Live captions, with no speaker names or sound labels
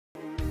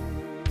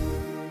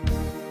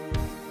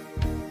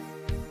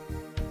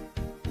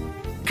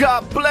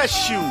God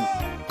bless you.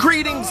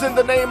 Greetings in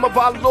the name of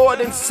our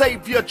Lord and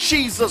Savior,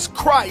 Jesus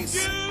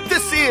Christ.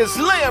 This is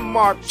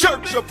Landmark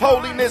Church of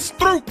Holiness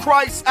through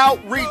Christ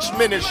Outreach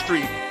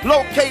Ministry,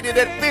 located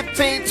at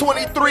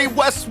 1523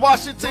 West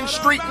Washington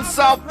Street in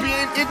South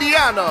Bend,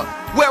 Indiana,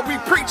 where we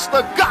preach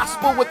the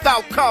gospel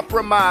without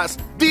compromise,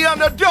 the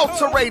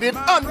unadulterated,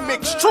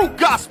 unmixed, true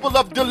gospel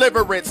of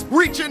deliverance,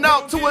 reaching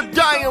out to a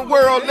dying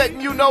world,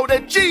 letting you know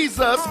that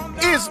Jesus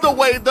is the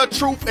way, the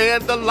truth,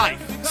 and the life.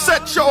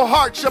 Set your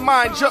heart, your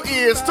mind, your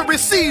ears to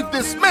receive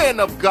this man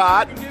of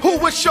God who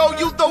will show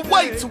you the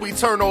way to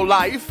eternal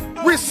life.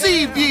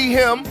 Receive ye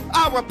him,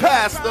 our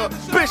pastor,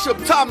 Bishop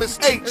Thomas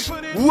H.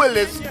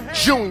 Willis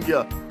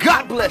Jr.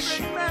 God bless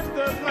you.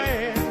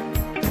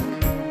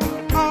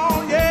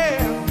 Oh,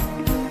 yeah.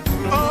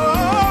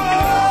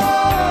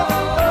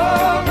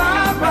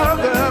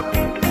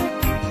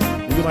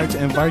 We would like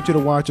to invite you to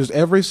watch us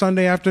every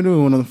Sunday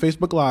afternoon on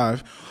Facebook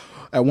Live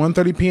at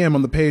 1:30 p.m.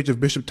 on the page of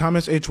Bishop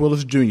Thomas H.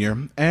 Willis Jr.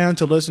 and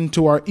to listen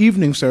to our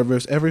evening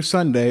service every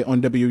Sunday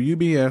on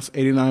WUBS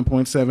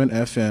 89.7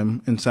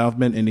 FM in South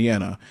Bend,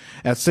 Indiana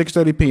at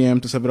 6:30 p.m.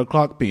 to 7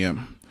 o'clock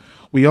p.m.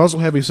 We also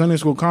have a Sunday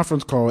school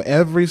conference call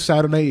every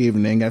Saturday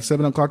evening at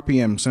 7 o'clock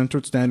p.m.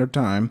 Central Standard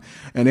Time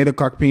and 8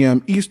 o'clock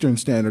p.m. Eastern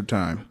Standard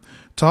Time,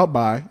 taught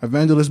by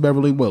Evangelist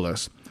Beverly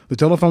Willis. The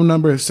telephone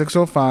number is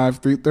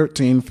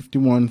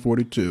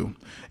 605-313-5142,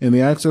 and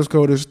the access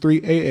code is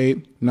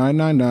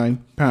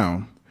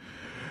 388-999#.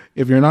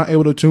 If you're not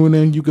able to tune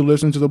in, you can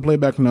listen to the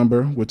playback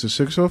number, which is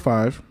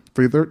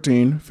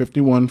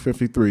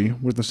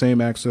 605-313-5153 with the same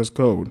access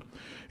code.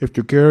 If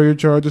your carrier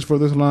charges for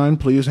this line,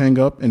 please hang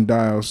up and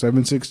dial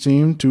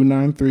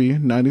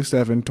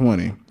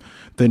 716-293-9720.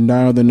 Then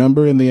dial the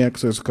number and the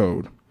access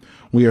code.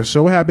 We are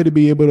so happy to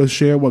be able to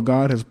share what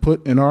God has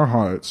put in our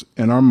hearts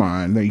and our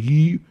mind, that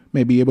ye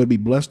may be able to be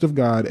blessed of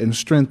God and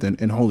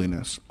strengthened in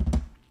holiness.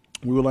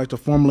 We would like to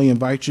formally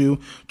invite you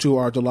to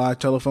our July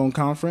telephone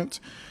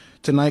conference.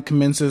 Tonight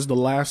commences the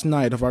last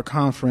night of our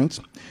conference.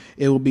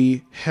 It will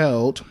be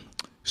held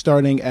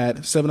starting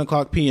at 7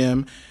 o'clock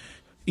p.m.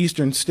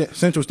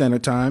 Central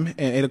Standard Time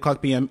and 8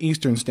 o'clock p.m.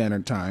 Eastern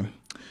Standard Time.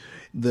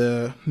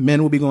 The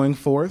men will be going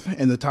forth,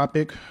 and the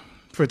topic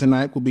for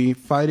tonight will be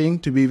Fighting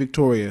to be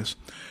Victorious.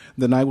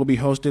 The night will be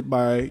hosted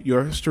by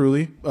yours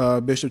truly,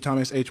 Bishop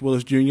Thomas H.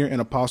 Willis Jr. and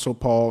Apostle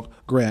Paul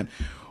Grant.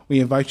 We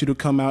invite you to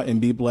come out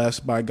and be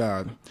blessed by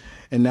God.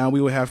 And now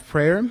we will have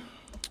prayer.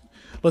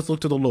 Let's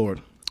look to the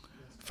Lord.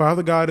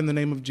 Father God, in the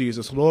name of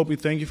Jesus, Lord, we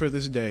thank you for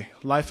this day,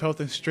 life, health,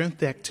 and strength,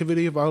 the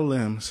activity of our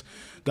limbs.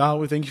 God,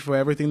 we thank you for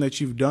everything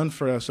that you've done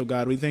for us, oh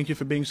God. We thank you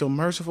for being so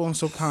merciful and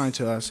so kind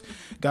to us.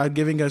 God,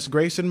 giving us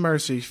grace and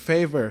mercy,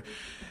 favor,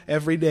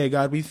 every day.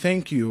 God, we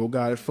thank you, oh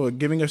God, for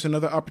giving us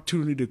another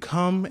opportunity to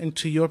come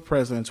into your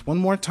presence one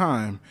more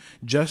time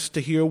just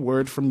to hear a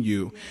word from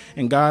you.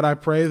 And God, I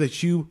pray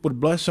that you would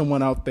bless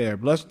someone out there.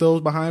 Bless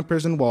those behind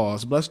prison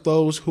walls. Bless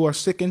those who are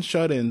sick and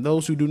shut in,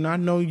 those who do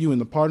not know you in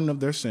the pardon of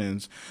their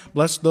sins.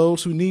 Bless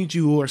those who need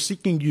you, who are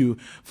seeking you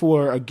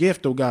for a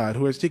gift, oh God,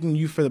 who are seeking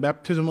you for the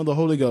baptism of the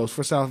Holy Ghost,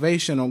 for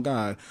salvation, oh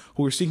God,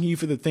 who are seeking you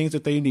for the things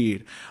that they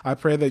need. I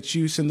pray that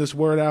you send this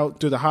word out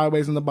to the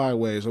highways and the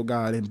byways, oh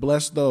God, and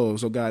bless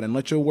those, oh God, and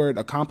let your word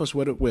accomplish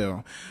what it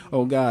will,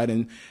 oh God,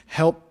 and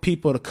help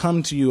people to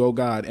come to you, oh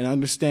God, and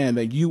understand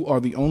that you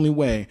are the only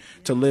way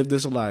to live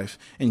this life.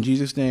 In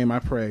Jesus' name I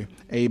pray,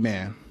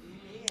 amen.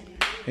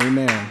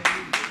 Amen. Amen.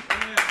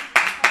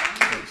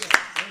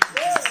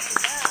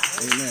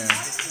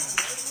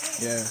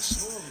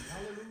 Yes.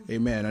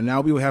 Amen. And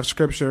now we will have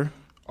scripture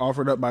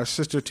offered up by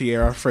Sister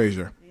Tiara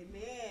Frazier.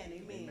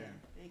 Amen. Amen.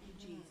 Thank you,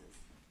 Jesus.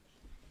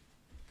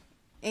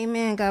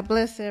 Amen. God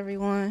bless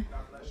everyone.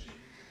 God bless you.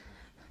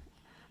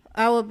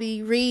 I will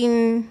be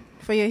reading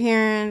for your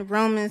hearing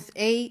Romans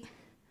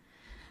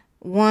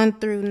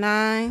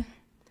 8:1-9.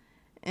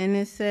 And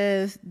it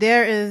says,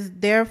 "There is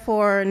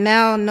therefore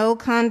now no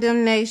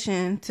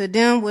condemnation to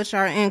them which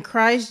are in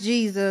Christ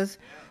Jesus,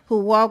 who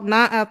walk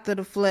not after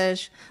the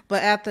flesh,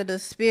 but after the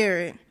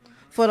Spirit.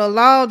 For the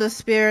law of the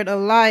Spirit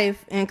of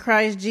life in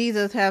Christ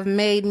Jesus have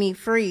made me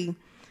free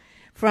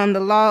from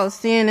the law of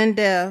sin and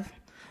death.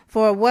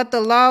 For what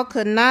the law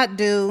could not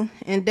do,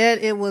 in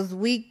that it was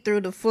weak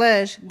through the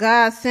flesh,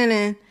 God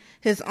sending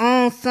his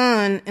own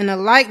Son in the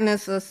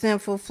likeness of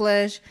sinful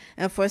flesh,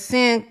 and for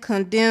sin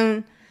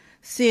condemned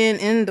sin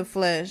in the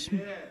flesh,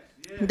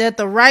 that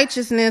the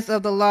righteousness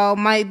of the law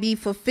might be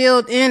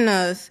fulfilled in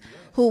us,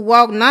 who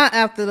walk not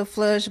after the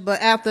flesh,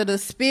 but after the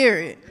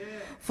Spirit.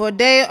 For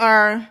they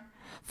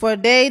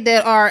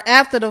that are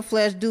after the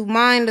flesh do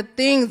mind the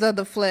things of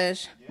the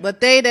flesh, but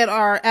they that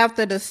are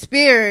after the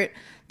Spirit,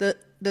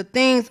 the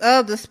things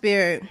of the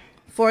Spirit.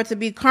 For to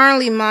be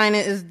carnally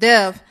minded is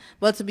death,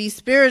 but to be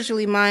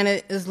spiritually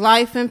minded is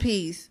life and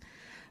peace.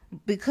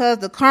 Because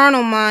the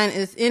carnal mind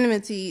is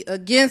enmity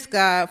against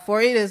God,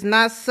 for it is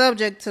not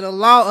subject to the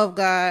law of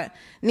God,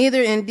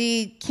 neither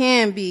indeed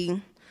can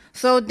be.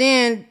 So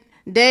then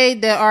they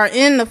that are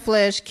in the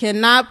flesh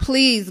cannot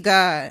please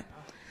God.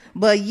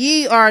 But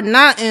ye are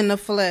not in the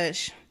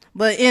flesh,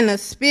 but in the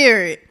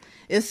Spirit,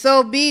 if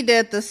so be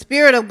that the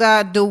Spirit of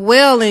God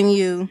dwell in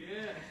you.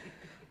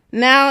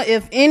 Now,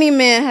 if any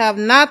man have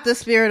not the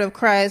Spirit of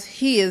Christ,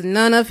 he is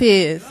none of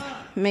his.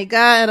 May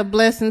God add a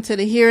blessing to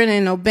the hearing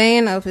and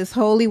obeying of his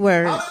holy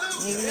word.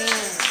 Amen.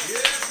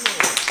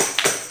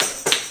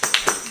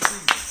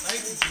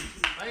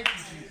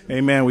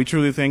 Amen. We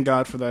truly thank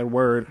God for that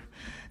word.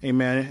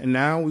 Amen. And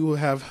now we will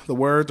have the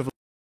words of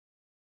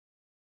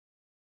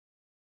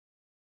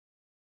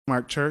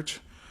Mark Church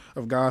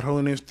of God,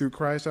 Holiness through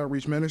Christ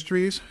Outreach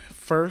Ministries.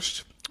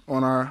 First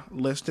on our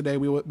list today,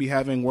 we will be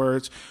having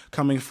words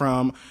coming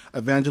from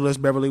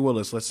Evangelist Beverly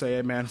Willis. Let's say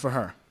amen for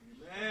her.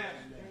 Amen.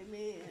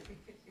 Amen.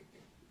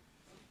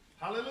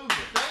 Hallelujah.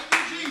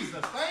 Thank you,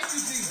 Jesus. Thank you,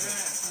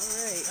 Jesus.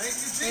 All right. Thank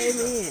you,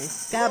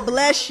 Jesus. Amen. God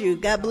bless you.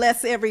 God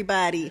bless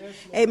everybody.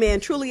 Amen.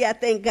 Truly, I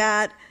thank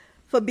God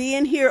for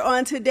being here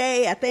on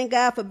today. I thank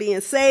God for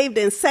being saved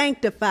and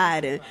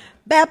sanctified and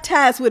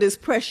baptized with his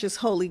precious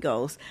Holy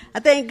Ghost. I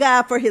thank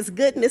God for his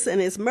goodness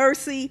and his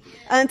mercy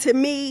unto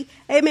me.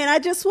 Amen. I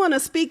just want to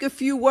speak a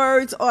few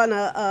words on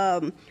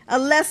a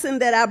lesson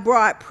that I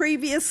brought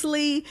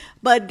previously,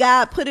 but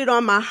God put it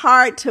on my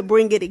heart to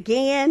bring it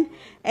again.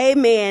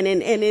 Amen.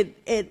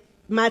 And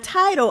my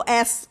title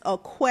asks a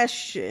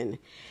question.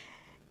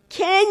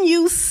 Can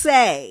you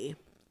say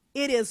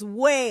it is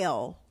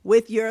well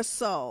with your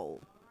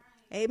soul?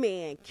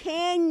 Amen.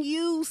 Can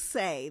you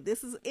say,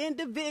 this is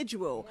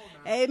individual.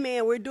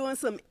 Amen. We're doing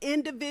some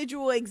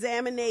individual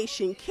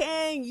examination.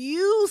 Can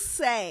you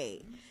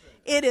say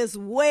it is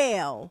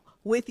well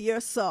with your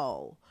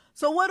soul?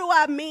 So what do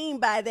I mean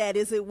by that?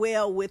 Is it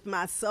well with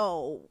my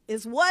soul?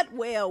 Is what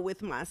well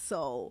with my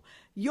soul?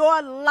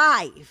 Your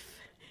life.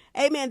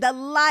 Amen. The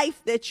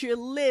life that you're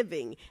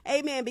living.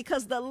 Amen.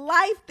 Because the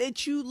life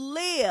that you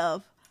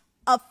live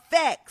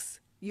affects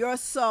your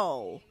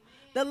soul.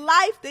 The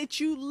life that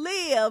you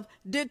live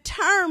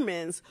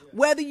determines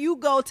whether you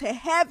go to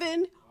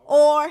heaven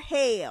or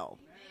hell.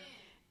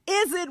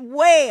 Is it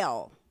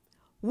well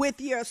with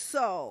your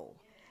soul?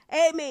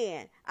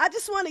 Amen. I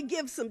just want to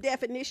give some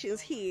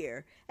definitions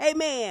here.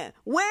 Amen.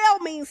 Well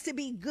means to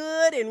be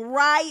good and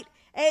right.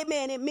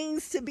 Amen. It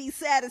means to be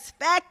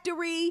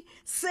satisfactory,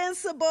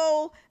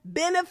 sensible,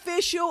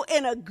 beneficial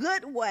in a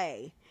good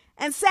way,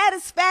 and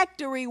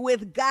satisfactory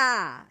with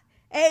God.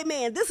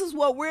 Amen. This is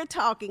what we're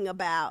talking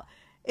about.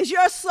 Is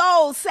your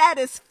soul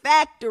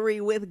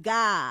satisfactory with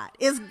God?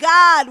 Is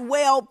God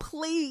well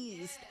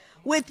pleased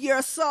with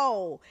your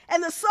soul?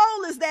 And the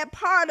soul is that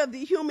part of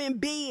the human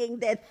being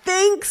that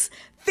thinks,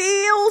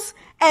 feels,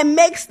 and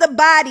makes the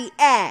body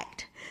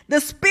act.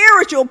 The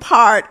spiritual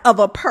part of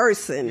a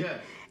person,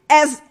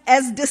 yes,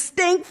 as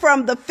distinct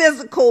from the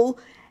physical,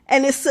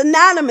 and is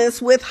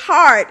synonymous with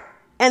heart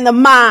and the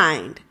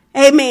mind.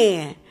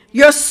 Amen.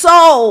 Your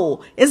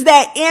soul is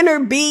that inner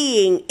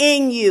being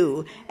in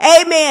you,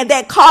 amen,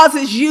 that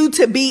causes you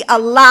to be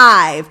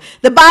alive.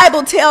 The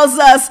Bible tells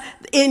us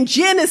in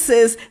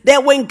Genesis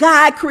that when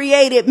God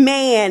created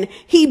man,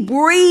 he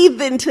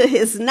breathed into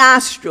his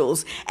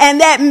nostrils,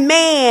 and that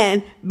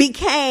man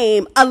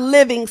became a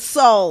living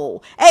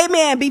soul.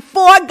 Amen.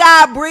 Before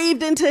God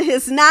breathed into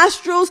his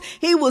nostrils,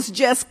 he was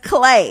just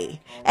clay.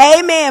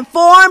 Amen.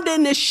 Formed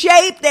in the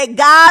shape that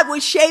God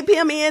would shape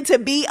him in to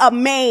be a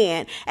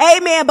man.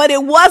 Amen. But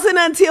it wasn't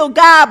until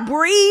God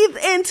breathed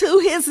into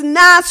his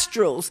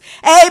nostrils,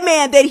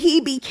 amen, that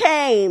he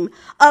became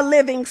a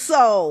living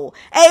soul.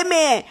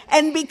 Amen.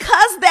 And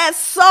because that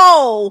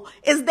soul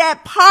is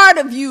that part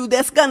of you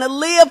that's going to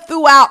live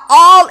throughout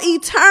all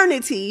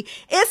eternity,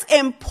 it's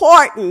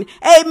important,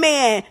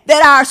 amen,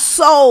 that our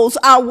souls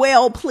are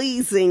well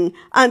pleasing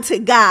unto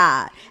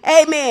God.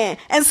 Amen.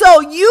 And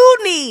so you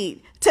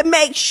need to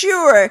make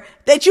sure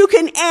that you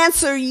can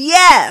answer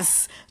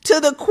yes to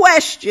the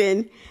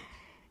question,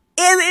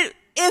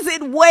 is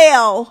it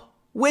well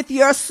with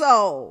your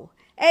soul?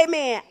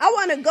 Amen. I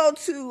want to go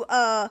to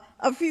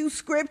a few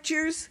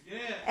scriptures.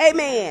 Yeah.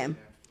 Amen.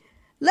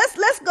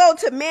 Let's go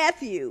to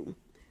Matthew,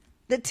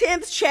 the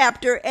 10th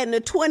chapter and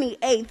the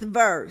 28th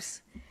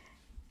verse.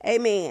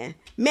 Amen.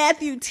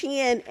 Matthew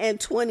 10 and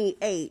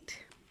 28.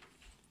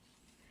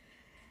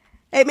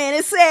 Amen.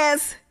 It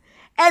says,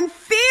 and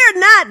fear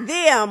not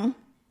them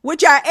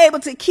which are able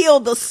to kill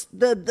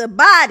the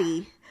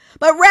body,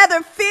 but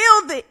rather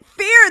fear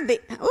the,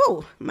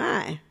 oh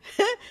my,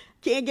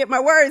 can't get my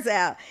words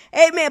out.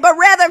 Amen. But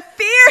rather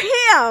fear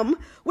him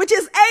which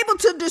is able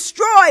to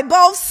destroy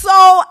both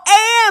soul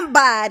and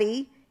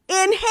body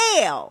in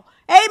hell.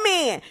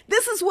 Amen.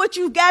 This is what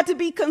you've got to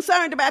be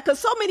concerned about, because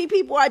so many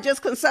people are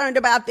just concerned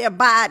about their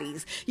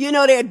bodies. You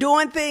know, they're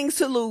doing things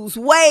to lose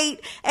weight.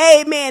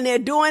 Amen. They're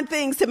doing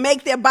things to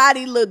make their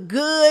body look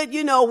good,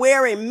 you know,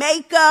 wearing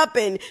makeup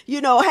and,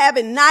 you know,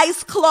 having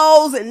nice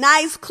clothes and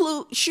nice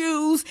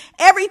shoes.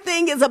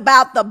 Everything is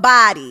about the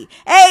body.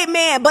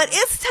 Amen. But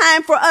it's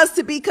time for us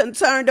to be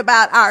concerned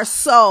about our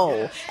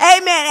soul.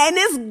 Amen. And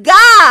it's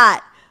God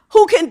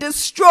who can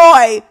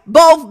destroy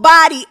both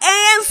body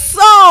and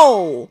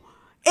soul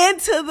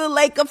into the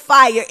lake of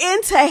fire,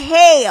 into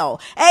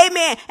hell.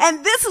 Amen.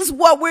 And this is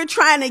what we're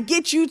trying to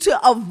get you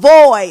to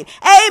avoid.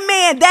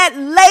 Amen. That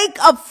lake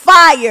of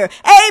fire.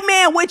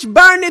 Amen. Which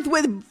burneth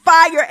with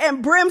fire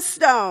and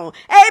brimstone.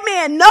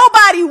 Amen.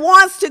 Nobody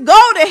wants to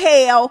go to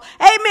hell.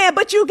 Amen.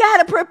 But you got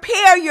to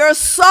prepare your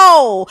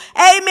soul.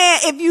 Amen.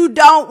 If you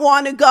don't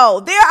want to go,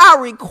 there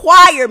are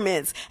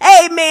requirements.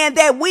 Amen.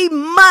 That we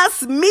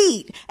must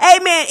meet.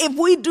 Amen. If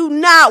we do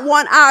not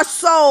want our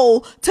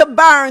soul to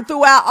burn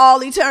throughout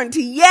all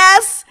eternity.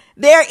 Yes,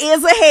 there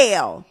is a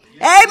hell.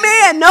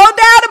 Amen. No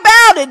doubt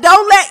about it.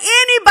 Don't let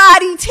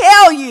anybody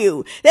tell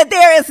you that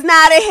there is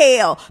not a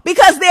hell,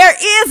 because there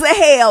is a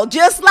hell,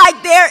 just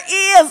like there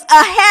is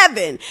a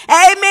heaven.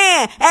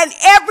 Amen. And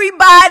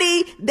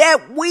everybody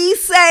that we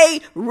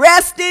say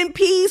rest in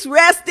peace,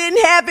 rest in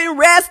heaven,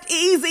 rest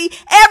easy,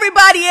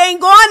 everybody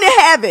ain't going to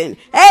heaven.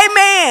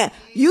 Amen.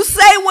 You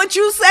say what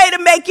you say to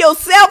make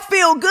yourself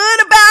feel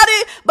good about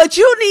it, but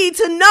you need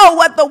to know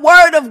what the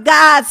word of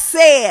God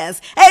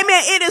says.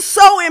 Amen. It is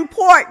so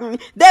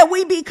important that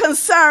we be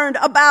concerned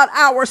about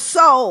our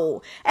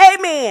soul.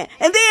 Amen.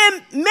 And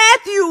then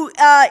Matthew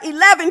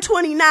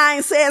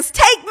 11:29 says,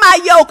 take my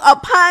yoke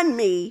upon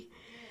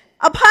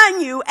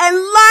you, and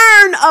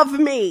learn of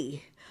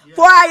me.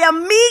 For I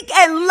am meek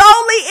and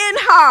lowly in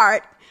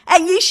heart,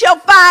 and ye shall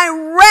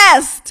find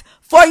rest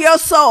for your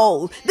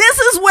soul. This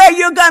is where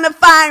you're going to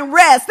find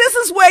rest. This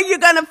is where you're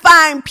going to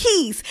find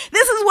peace.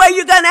 This is where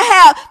you're going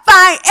to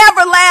find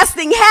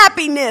everlasting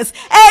happiness.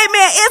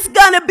 Amen. It's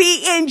going to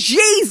be in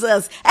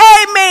Jesus.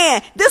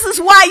 Amen. This is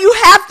why you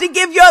have to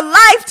give your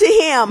life to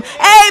him.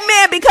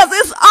 Amen. Because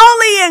it's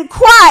only in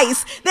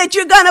Christ that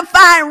you're going to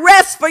find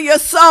rest for your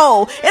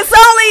soul. It's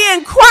only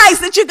in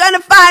Christ that you're going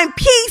to find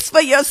peace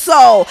for your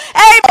soul.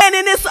 Amen.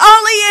 And it's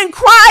only in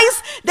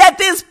Christ that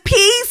this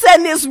peace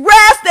and this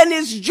rest and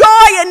this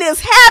joy and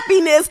this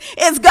happiness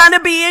is going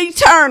to be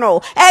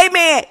eternal.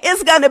 Amen.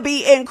 It's going to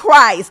be in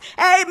Christ.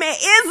 Amen. Is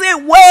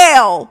it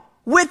well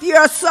with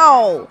your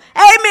soul?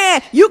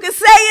 Amen. You can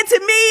say it to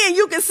me and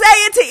you can say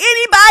it to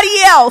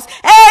anybody else.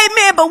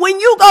 Amen. But when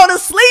you go to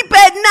sleep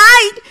at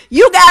night,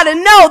 you got to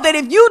know that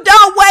if you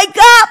don't wake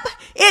up,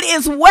 it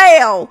is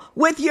well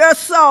with your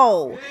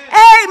soul.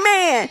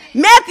 Amen.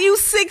 Matthew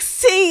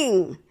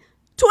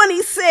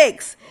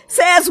 16:26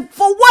 says,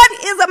 for what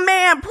is a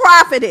man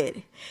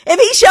profited if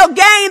he shall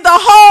gain the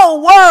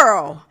whole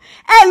world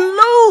and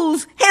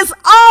lose his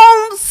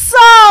own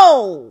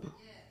soul?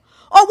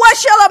 Or what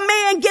shall a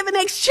man give in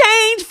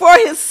exchange for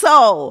his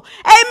soul?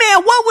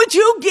 Amen. What would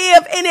you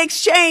give in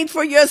exchange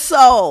for your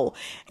soul?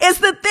 Is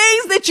the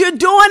things that you're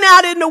doing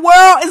out in the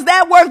world, is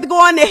that worth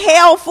going to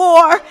hell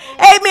for?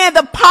 Amen.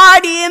 The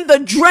partying, the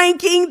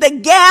drinking, the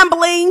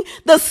gambling,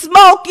 the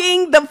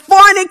smoking, the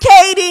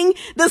fornicating,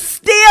 the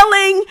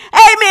stealing,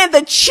 amen,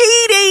 the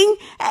cheating,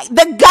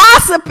 the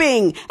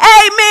gossiping.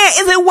 Amen.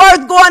 Is it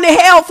worth going to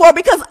hell for?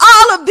 Because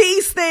all of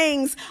these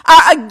things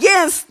are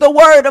against the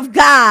word of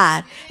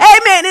God.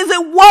 Amen. Is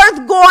it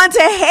worth going to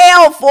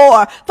hell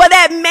for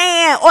that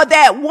man or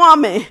that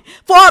woman?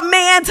 For a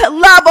man to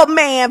love a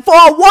man, for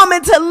a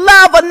woman to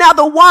love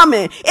another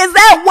woman. Is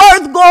that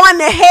worth going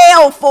to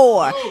hell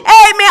for?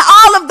 Amen.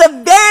 All of the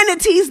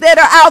vanities that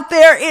are out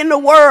there in the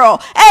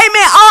world.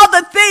 Amen. All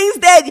the things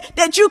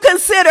that you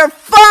consider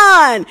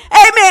fun.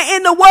 Amen.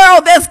 In the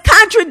world that's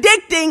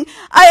contradicting,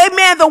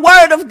 amen, the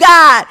word of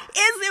God.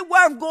 Is it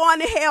worth going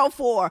to hell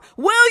for?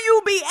 Will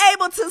you be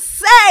able to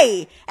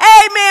say,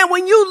 amen,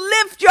 when you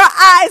lift your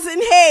eyes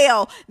in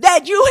hell,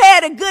 that you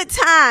had a good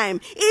time,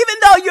 even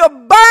though you're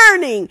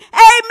burning?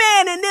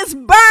 Amen. And this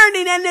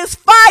burning and this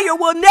fire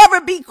will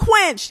never be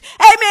quenched.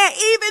 Amen.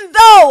 Even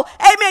though,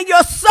 amen,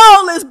 your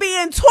soul is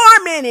being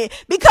tormented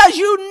because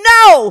you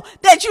know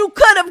that you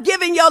could have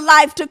given your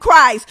life to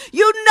Christ.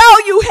 You know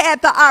you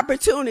had the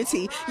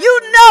opportunity.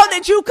 You know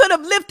that you could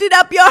have lifted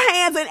up your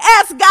hands and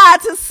asked God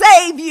to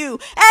save you.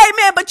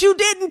 Amen. But you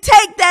didn't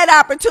take that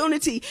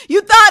opportunity. You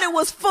thought it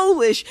was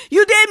foolish.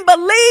 You didn't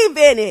believe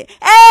in it.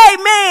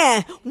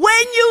 Amen.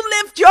 When you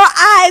lift your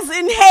eyes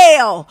in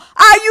hell,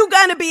 are you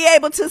going to be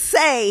able to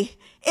say,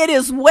 it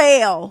is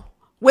well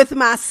with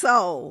my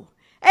soul?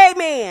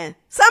 Amen.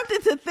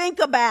 Something to think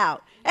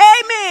about.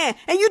 Amen.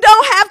 And you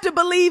don't have to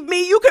believe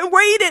me. You can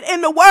read it in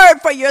the word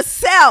for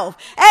yourself.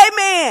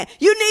 Amen.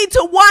 You need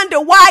to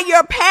wonder why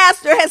your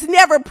pastor has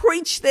never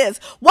preached this.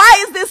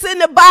 Why is this in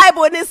the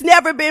Bible and it's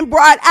never been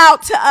brought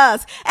out to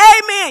us?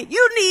 Amen.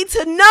 You need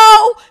to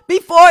know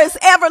before it's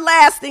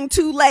everlasting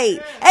too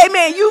late.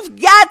 Amen. You've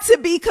got to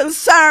be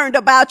concerned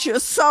about your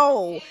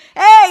soul.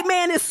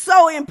 Amen. It's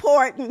so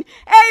important.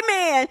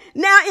 Amen.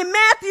 Now in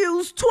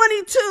Matthew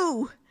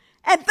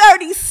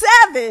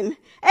 22:37,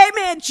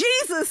 amen,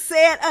 Jesus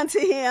said unto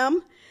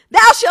him,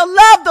 thou shalt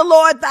love the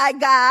Lord thy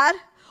God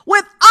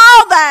with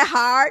all thy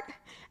heart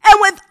and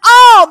with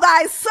all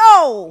thy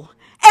soul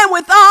and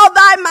with all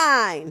thy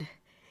mind.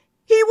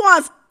 He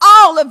wants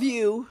all of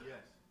you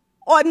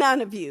or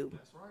none of you.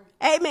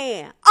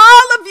 Amen.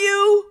 All of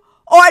you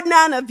or or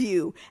none of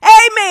you.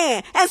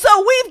 Amen. And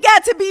so we've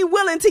got to be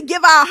willing to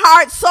give our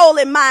heart, soul,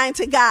 and mind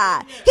to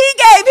God. He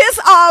gave his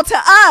all to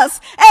us.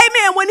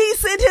 Amen. When he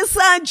sent his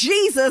son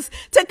Jesus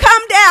to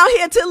come down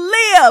here to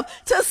live,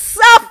 to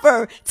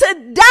suffer,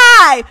 to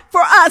die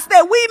for us,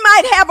 that we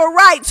might have a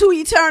right to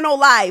eternal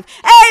life.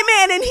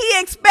 Amen. And he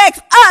expects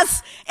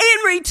us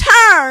in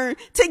return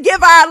to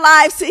give our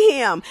lives to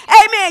him.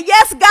 Amen.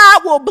 Yes,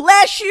 God will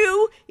bless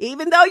you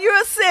even though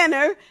you're a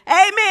sinner.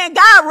 Amen.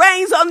 God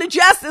reigns on the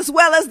just as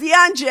well as the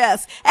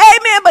unjust.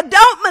 Amen. But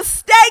don't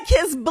mistake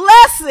his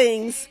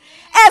blessings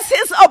as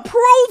his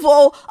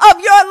approval of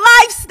your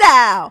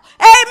lifestyle.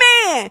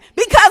 Amen.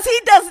 Because he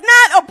does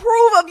not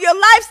approve of your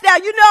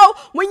lifestyle. You know,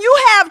 when you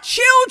have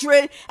children,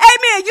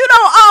 amen, you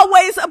don't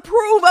always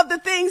approve of the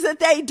things that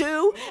they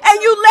do,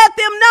 and you let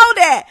them know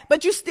that,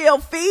 but you still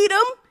feed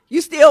them. You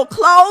still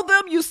clothe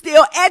them. You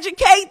still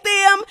educate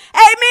them.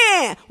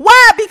 Amen.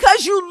 Why?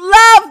 Because you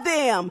love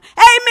them.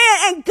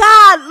 Amen. And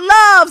God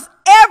loves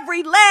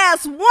every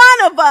last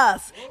one of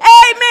us.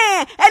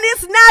 Amen. And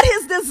it's not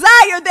his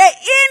desire that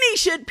any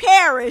should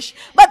perish,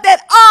 but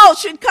that all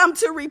should come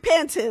to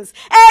repentance.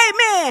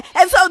 Amen.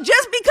 And so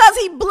just because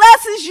he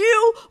blesses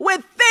you with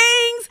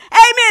things,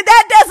 amen,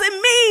 that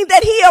doesn't mean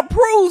that he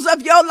approves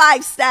of your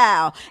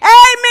lifestyle.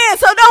 Amen.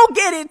 So don't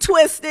get it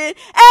twisted.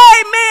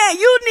 Amen.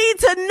 You need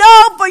to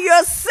know for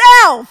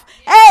yourself,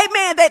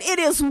 amen, that it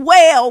is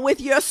well with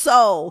your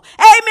soul.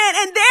 Amen.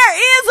 And there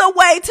is a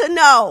way to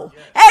know.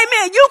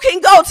 Amen. You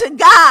can go to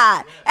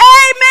God.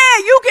 Amen.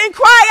 You can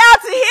cry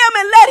out to him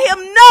and let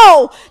him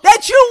know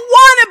that you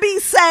want to be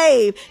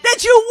saved,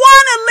 that you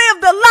want to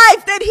live the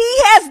life that he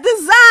has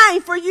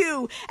designed for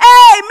you.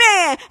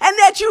 Amen. And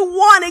that you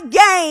want to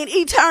gain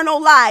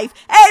eternal life.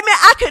 Amen.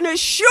 I can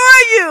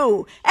assure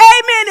you,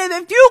 amen,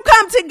 and if you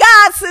come to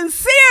God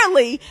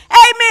sincerely,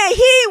 amen,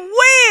 he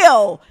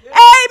will,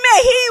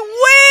 amen, he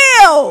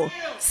will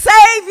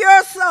save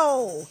your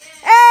soul.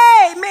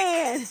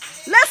 Amen.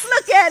 Let's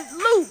look at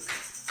Luke.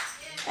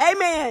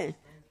 Amen.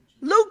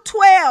 Luke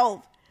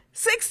 12,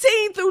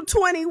 16 through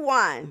 21.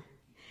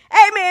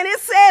 Amen. It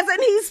says,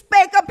 and he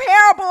spake a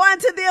parable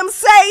unto them,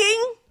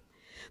 saying,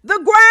 the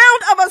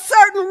ground of a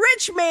certain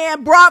rich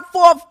man brought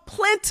forth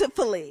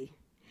plentifully.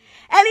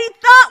 And he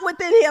thought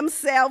within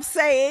himself,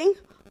 saying,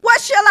 what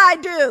shall I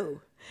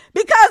do?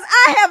 Because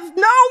I have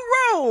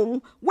no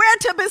room where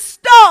to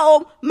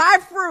bestow my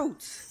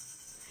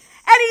fruits.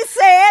 And he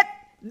said,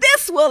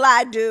 this will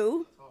I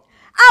do.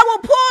 I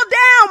will pull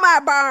down my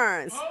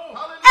barns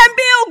and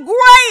build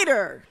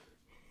greater.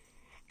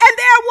 And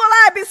there will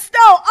I bestow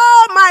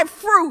all my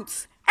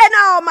fruits and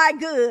all my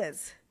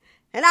goods.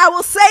 And I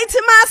will say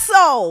to my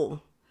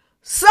soul,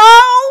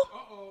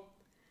 soul,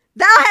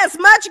 thou hast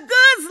much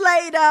goods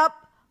laid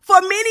up for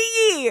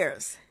many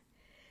years.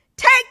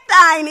 Take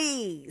thine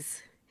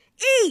ease,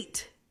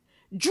 eat,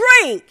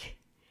 drink,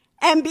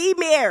 and be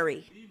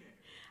merry.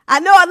 I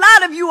know a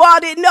lot of you all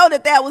didn't know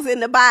that that was in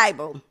the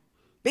Bible,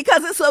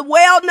 because it's a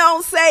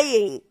well-known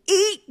saying,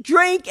 eat,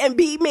 drink, and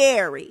be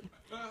merry.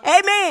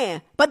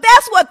 Amen. But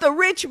that's what the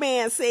rich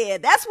man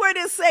said. That's where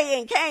this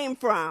saying came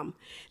from.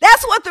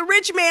 That's what the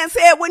rich man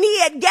said when he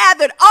had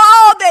gathered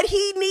all that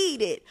he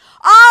needed,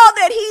 all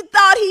that he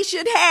thought he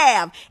should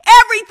have,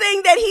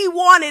 everything that he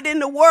wanted in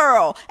the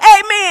world.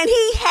 Amen.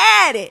 He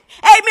had it.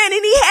 Amen.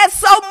 And he had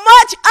so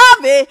much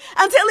of it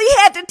until he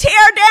had to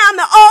tear down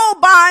the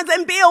old barns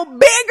and build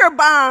bigger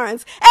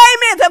barns.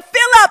 Amen. To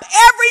fill up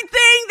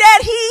everything that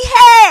he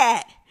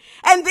had.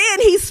 And then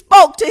he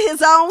spoke to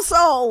his own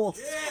soul.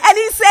 Yeah. And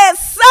he said,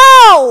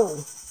 soul,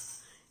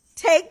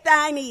 take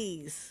thine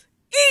ease,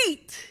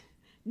 eat,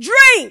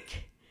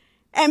 drink,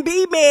 and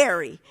be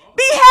merry.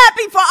 Be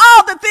happy for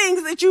all the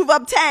things that you've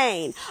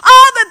obtained,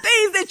 all the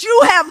things that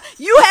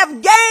you have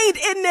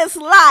gained in this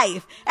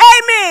life.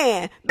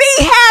 Amen.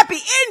 Be happy.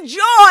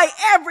 Enjoy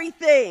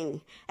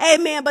everything.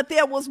 Amen. But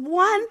there was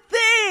one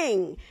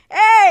thing,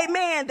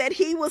 amen, that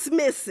he was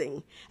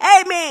missing.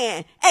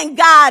 Amen. And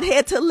God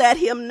had to let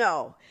him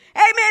know.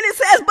 Amen. It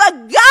says,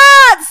 but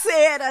God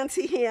said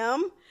unto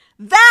him,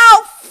 thou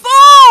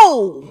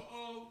fool.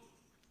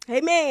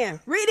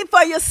 Amen. Read it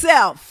for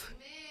yourself.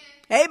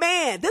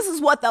 Amen. This is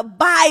what the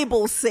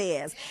Bible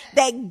says,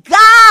 that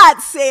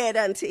God said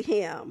unto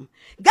him.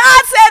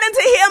 God said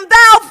unto him,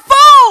 thou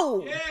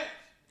fool.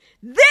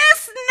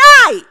 This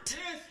night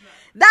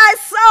thy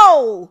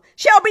soul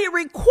shall be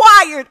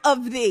required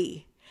of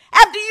thee.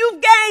 After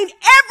you've gained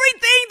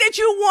everything that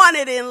you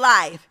wanted in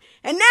life,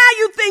 and now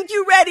you think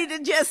you're ready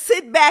to just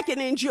sit back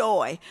and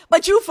enjoy,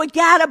 but you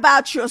forgot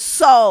about your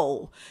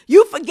soul.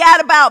 You forgot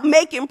about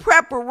making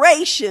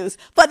preparations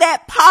for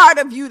that part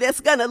of you that's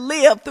going to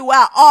live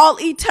throughout all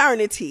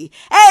eternity.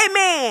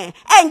 Amen.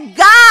 And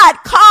God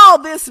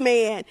called this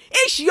man.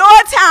 It's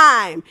your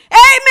time.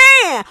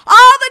 Amen.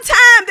 All the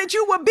time that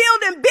you were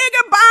building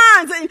bigger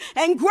barns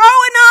and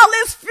growing all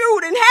this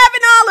fruit and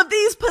having all of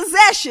these possessions.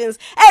 possessions.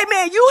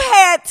 Amen. You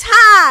had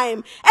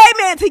time,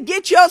 amen, to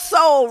get your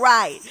soul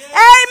right.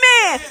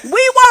 Amen.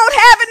 We won't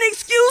have an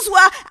excuse.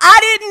 Well, I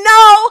didn't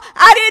know.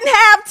 I didn't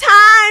have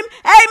time.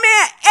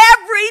 Amen.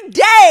 Every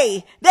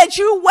day that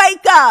you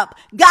wake up,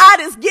 God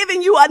is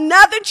giving you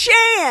another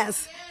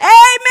chance.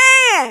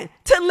 Amen.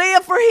 To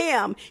live for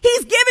him.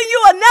 He's giving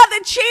you another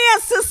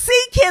chance to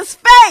seek his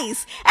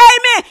face.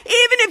 Amen.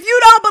 Even if you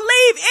don't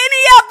believe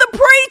any of the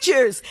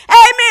preachers.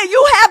 Amen.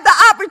 You have the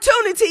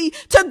opportunity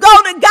to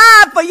go to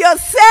God for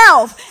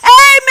yourself.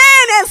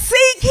 Amen. And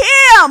seek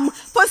him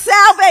for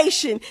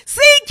salvation.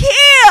 Seek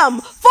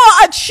him for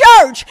a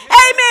church.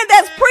 Amen.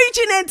 That's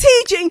preaching and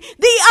teaching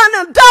the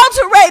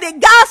unadulterated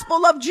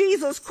gospel of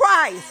Jesus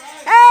Christ.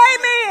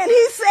 Amen.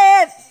 He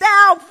said,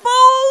 thou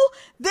fool,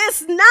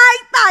 this night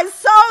thy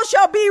soul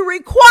shall be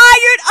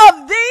required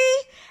of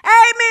thee.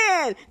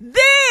 Amen.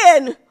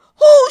 Then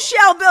who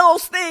shall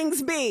those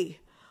things be?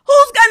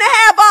 Who's going to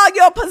have all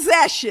your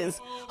possessions?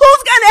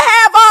 Who's going to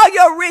have all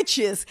your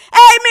riches?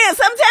 Amen.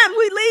 Sometimes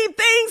we leave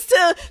things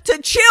to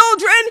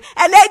children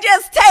and they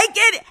just take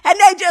it and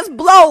they just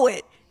blow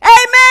it.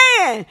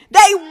 Amen.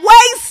 They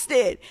waste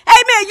it.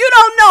 Amen. You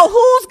don't know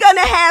who's going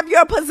to have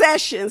your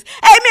possessions.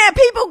 Amen.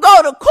 People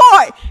go to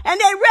court and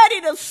they're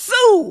ready to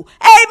sue.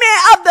 Amen.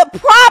 Of the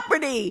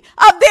property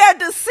of their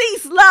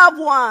deceased loved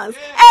ones.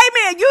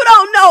 Amen. You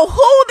don't know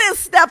who this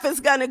stuff is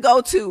going to go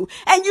to.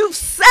 And you've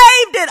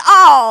saved it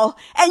all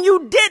and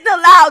you didn't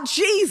allow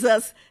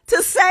Jesus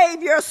to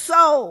save your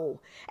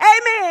soul.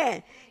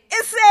 Amen.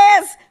 It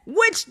says,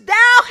 which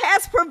thou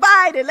hast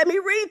provided. Let me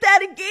read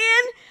that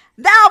again.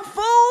 Thou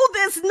fool,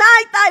 this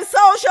night thy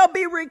soul shall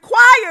be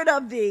required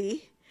of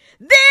thee.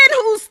 Then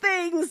whose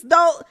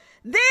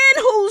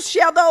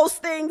shall those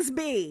things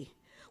be,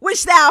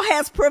 which thou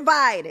hast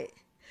provided?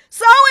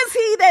 So is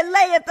he that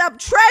layeth up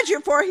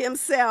treasure for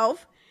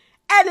himself,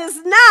 and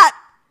is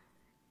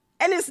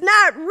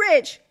not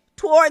rich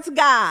towards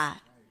God.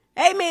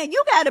 Amen.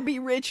 You got to be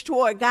rich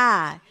toward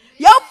God.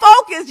 Your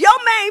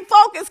main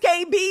focus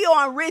can't be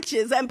on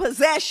riches and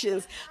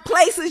possessions,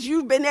 places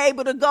you've been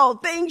able to go,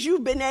 things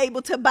you've been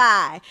able to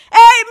buy.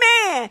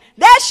 Amen.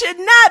 That should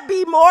not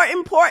be more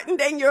important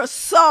than your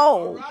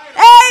soul.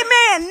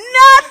 Amen.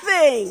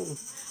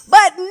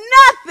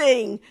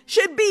 Nothing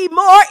should be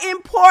more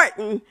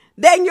important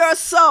than your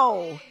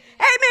soul.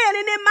 Amen.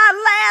 And in my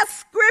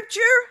last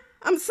scripture,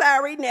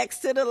 next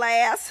to the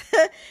last.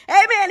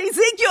 Amen.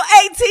 Ezekiel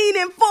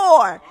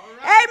 18:4.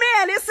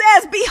 Amen. It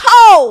says,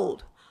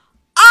 behold,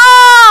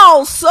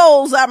 all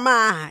souls are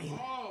mine.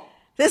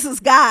 This is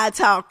God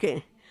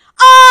talking.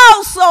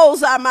 All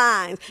souls are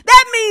mine.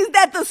 That means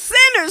that the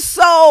sinner's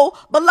soul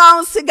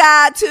belongs to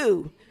God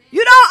too.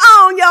 You don't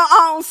own your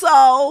own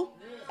soul.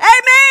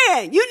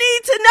 Amen. You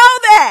need to know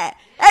that.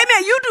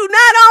 Amen. You do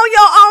not own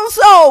your own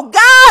soul.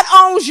 God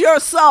owns your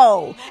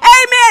soul.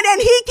 Amen.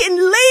 And he can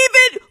leave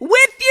it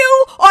with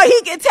you or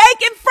he can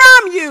take it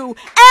from you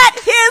at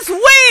his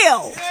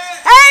will.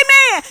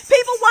 Amen.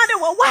 People wonder,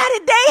 well, why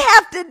did they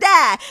have to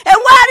die? And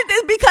why did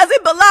this? Because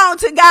it belonged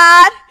to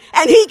God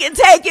and he can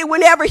take it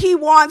whenever he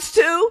wants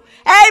to.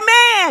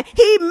 Amen.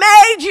 He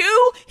made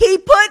you. He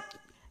put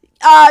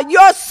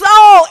your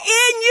soul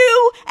in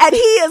you and he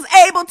is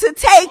able to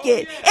take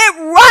it. It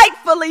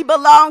rightfully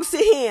belongs to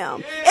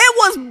him. It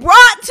was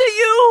brought to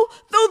you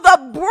through the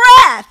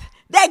breath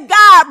that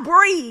God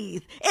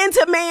breathed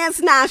into man's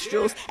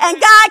nostrils. And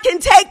God can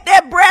take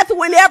that breath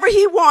whenever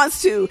he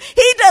wants to.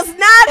 He does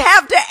not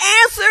have to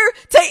answer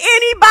to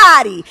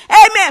anybody.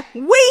 Amen.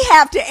 We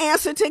have to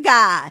answer to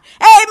God.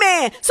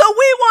 Amen. So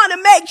we want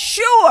to make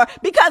sure,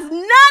 because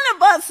none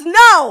of us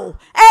know,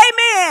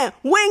 amen,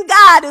 when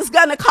God is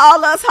going to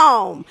call us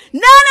home.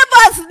 None of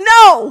us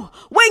know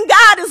when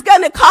God is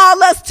going to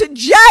call us to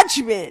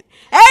judgment.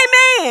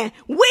 Amen.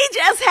 We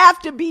just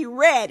have to be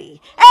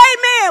ready.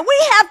 Amen. We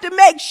have to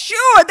make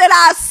sure that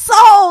our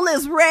soul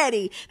is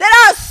ready, that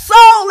our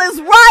soul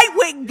is right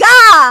with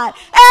God.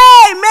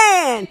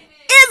 Amen.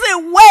 Is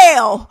it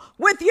well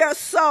with your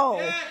soul?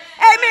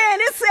 Amen.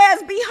 It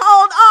says,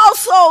 behold, all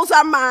souls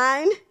are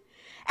mine.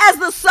 As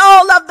the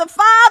soul of the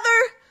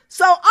Father,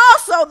 so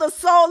also the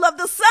soul of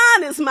the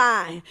Son is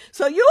mine.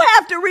 So you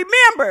have to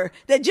remember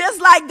that just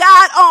like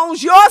God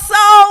owns your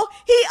soul,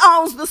 he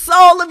owns the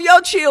soul of your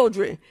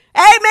children.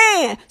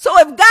 Amen. So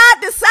if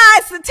God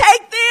decides to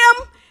take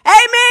them,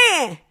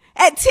 amen,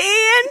 at 10,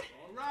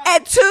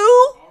 at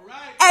 2,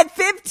 at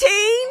 15,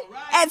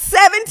 at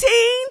 17,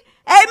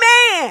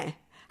 amen.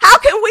 How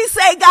can we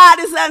say God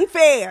is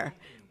unfair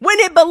when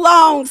it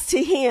belongs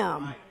to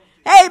him?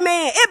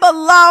 Amen. It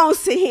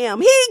belongs to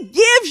him. He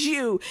gives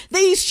you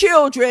these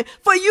children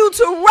for you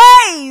to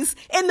raise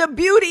in the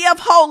beauty of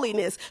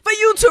holiness, for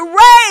you to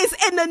raise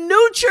in the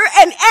nurture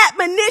and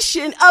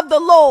admonition of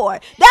the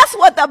Lord. That's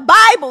what the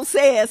Bible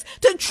says,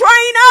 to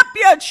train up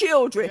your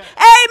children.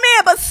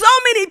 Amen. But so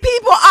many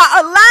people are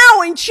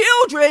allowing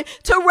children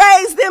to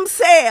raise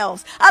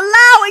themselves,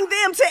 allowing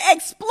them to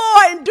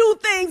explore and do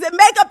things and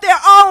make up their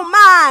own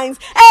minds.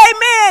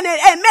 Amen.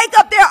 And make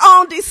up their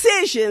own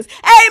decisions.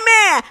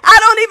 Amen. I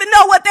don't even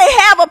know what they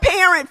have a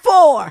parent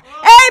for.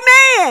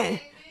 Amen.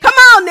 Come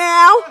on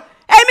now.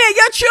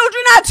 your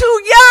children are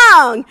too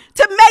young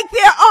to make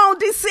their own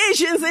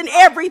decisions in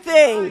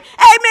everything.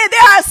 Amen.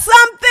 There are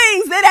some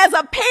things that as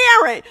a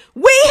parent,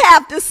 we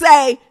have to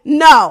say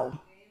no.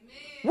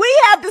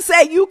 We have to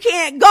say, you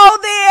can't go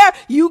there.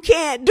 You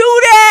can't do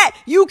that.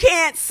 You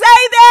can't say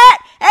that.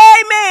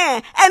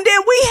 Amen. And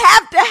then we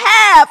have to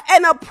have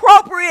an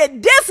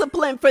appropriate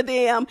discipline for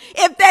them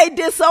if they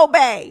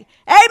disobey.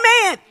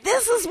 Amen.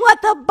 This is what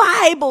the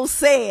Bible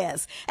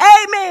says.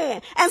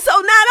 Amen. And so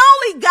not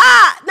only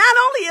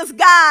is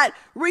God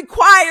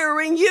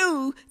requiring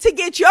you to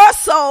get your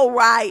soul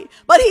right,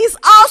 but he's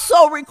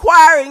also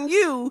requiring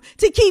you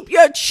to keep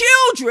your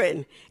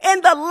children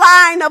in the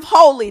line of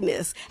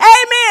holiness.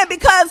 Amen.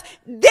 Because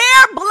their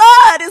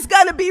blood is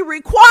going to be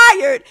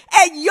required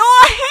at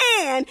your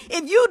hand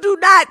if you do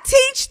not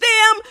teach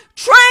them,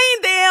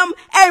 train them,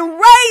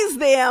 and raise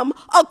them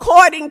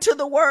according to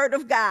the word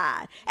of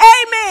God.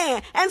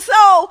 Amen. And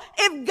so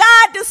if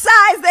God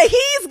decides that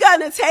he's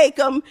going to take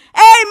them,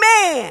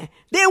 amen,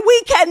 then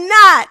we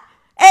cannot,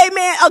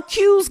 amen,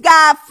 accuse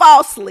God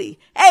falsely.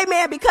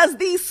 Amen. Because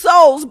these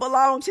souls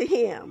belong to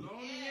him.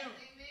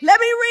 Let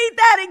me read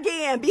that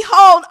again.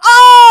 Behold,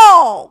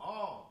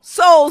 all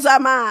souls are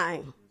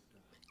mine.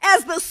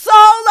 As the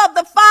soul of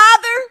the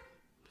Father,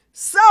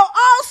 so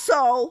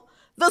also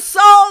the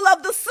soul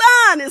of the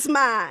Son is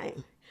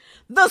mine.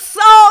 The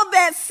soul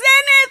that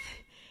sinneth,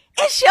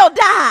 it shall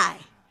die.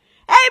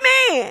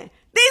 Amen.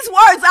 These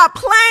words are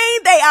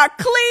plain. They are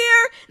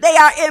clear. They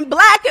are in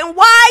black and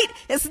white.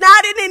 It's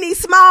not in any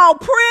small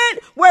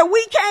print where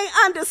we can't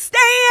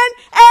understand.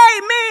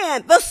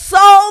 Amen. The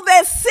soul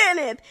that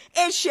sinneth,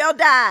 it shall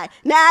die.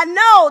 Now, I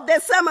know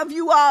that some of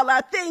you all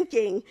are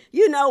thinking,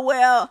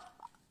 well,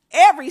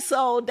 every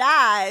soul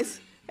dies.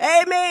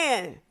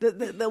 Amen.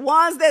 The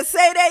ones that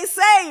say they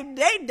saved,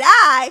 they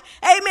die.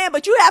 Amen.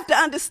 But you have to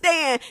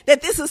understand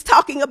that this is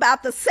talking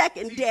about the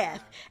second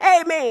death.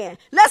 Amen.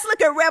 Let's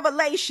look at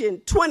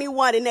Revelation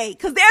 21:8,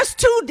 because there's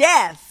two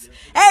deaths.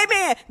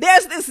 Amen.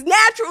 There's this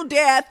natural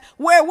death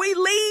where we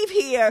leave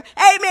here.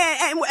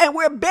 Amen. And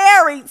we're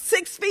buried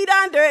 6 feet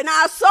under, and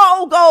our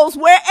soul goes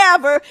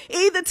wherever,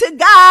 either to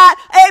God,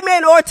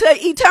 amen, or to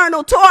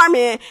eternal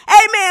torment.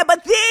 Amen.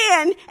 But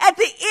then at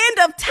the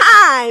end of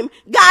time,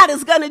 God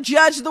is going to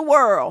judge the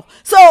world.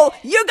 So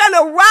you're going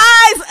to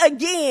rise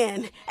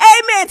again.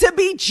 Amen. To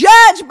be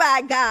judged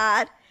by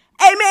God.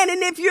 Amen.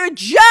 And if you're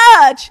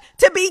judged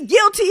to be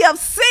guilty of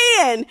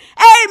sin,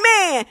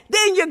 amen,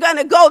 then you're going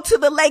to go to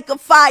the lake of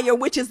fire,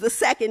 which is the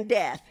second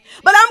death.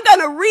 But I'm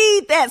going to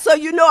read that so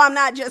you know I'm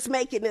not just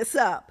making this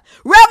up.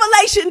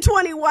 Revelation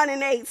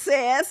 21:8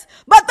 says,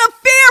 but the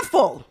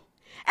fearful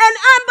and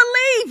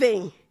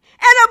unbelieving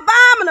and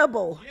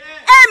abominable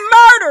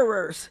and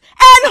murderers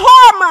and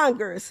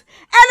whoremongers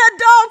and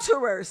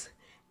adulterers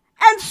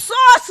and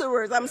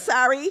sorcerers, and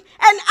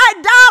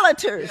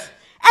idolaters,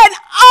 and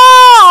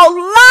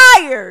all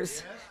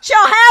liars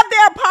shall have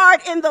their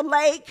part in the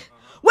lake,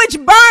 which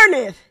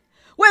burneth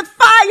with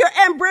fire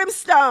and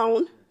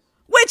brimstone,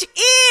 which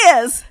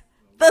is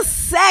the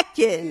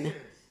second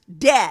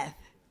death.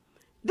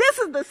 This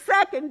is the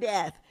second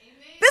death.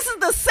 This is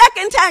the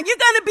second time you're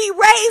going to be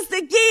raised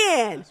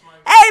again.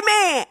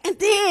 Amen. And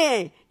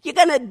then you're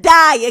going to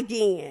die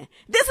again.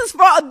 This is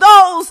for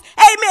those,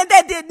 amen,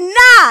 that did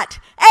not,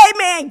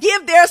 amen,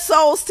 give their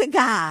souls to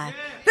God.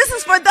 This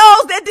is for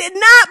those that did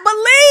not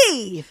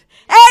believe,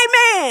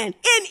 amen,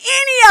 in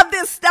any of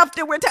this stuff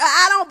that we're talking.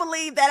 I don't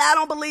believe that. I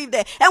don't believe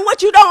that. And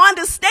what you don't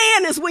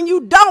understand is when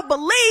you don't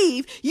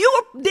believe,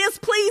 you're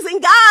displeasing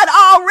God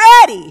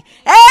already.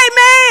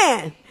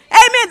 Amen.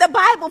 Amen. The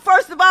Bible,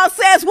 first of all,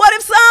 says, what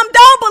if some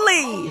don't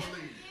believe?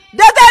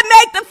 Does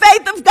that make the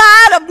faith of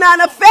God of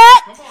none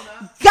effect?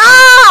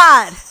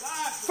 God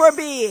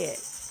forbid.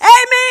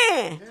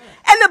 Amen.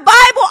 And the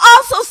Bible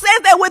also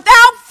says that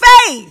without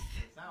faith,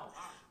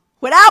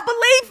 without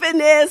belief in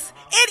this,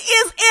 it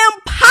is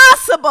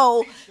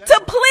impossible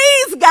to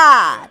please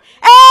God.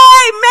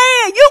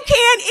 Amen. You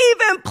can't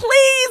even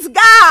please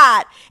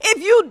God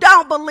if you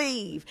don't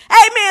believe.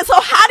 Amen. So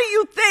how do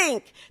you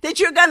think that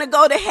you're going to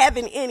go to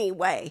heaven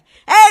anyway?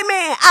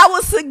 Amen. I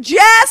would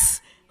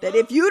suggest that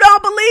if you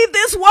don't believe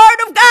this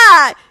word of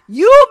God,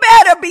 you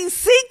better be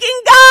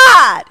seeking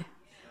God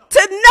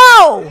to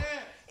know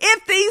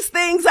if these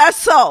things are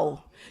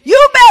so.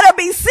 You better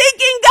be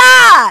seeking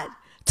God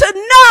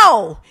to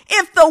know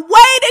if the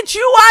way that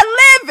you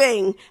are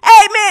living,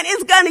 amen,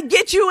 is going to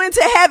get you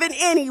into heaven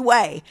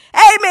anyway.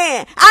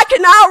 Amen. I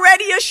can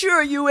already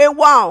assure you it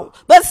won't.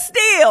 But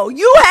still,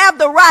 you have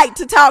the right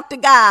to talk to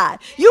God.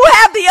 You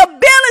have the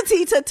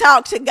ability to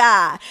talk to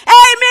God.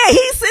 Amen.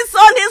 He sits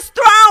on his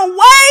throne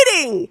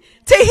waiting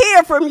to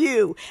hear from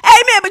you.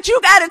 Amen. But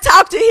you got to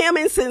talk to him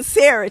in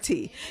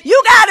sincerity.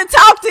 You got to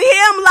talk to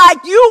him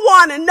like you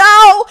want to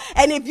know.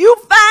 And if you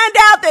find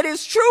out that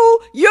it's true,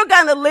 you're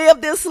going to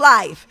live this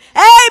life.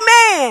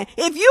 Amen.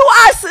 If you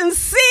are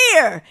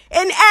sincere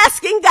in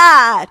asking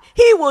God,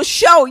 he will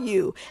show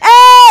you.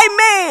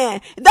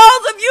 Amen.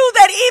 Those of you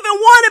that even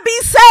want to be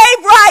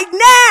saved right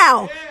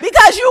now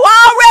because you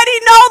already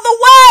know the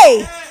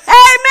way.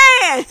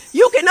 Amen.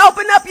 You can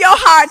open up your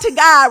heart heart to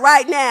God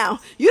right now.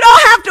 You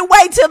don't have to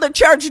wait till the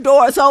church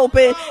doors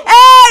open.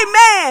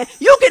 Amen.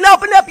 You can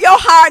open up your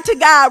heart to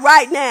God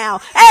right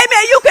now.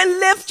 Amen. You can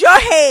lift your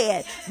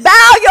head,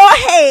 bow your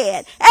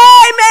head.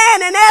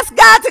 Amen. And ask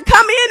God to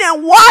come in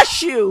and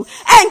wash you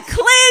and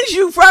cleanse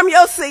you from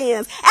your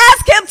sins.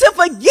 Ask him to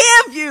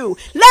forgive you.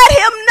 Let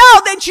him know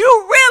that you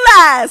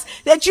realize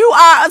that you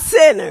are a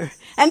sinner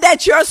and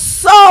that your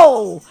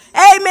soul,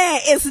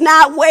 amen, is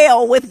not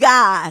well with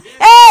God.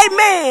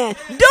 Amen.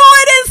 Do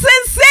it in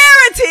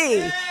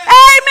sincerity.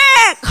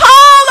 Amen.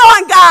 Call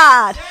on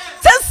God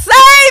to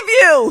save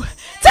you,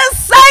 to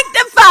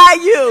sanctify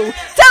you,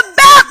 to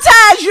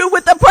baptize you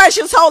with the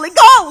precious Holy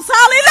Ghost.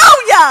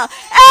 Hallelujah.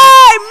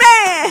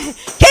 Amen.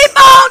 Keep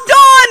on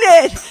doing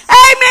it.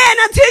 Amen.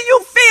 Until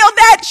you feel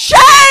that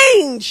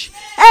change.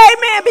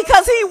 Amen.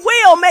 Because he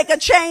will make a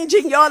change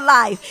in your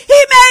life. He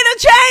made a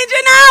change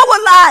in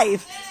our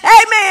life.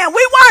 Amen.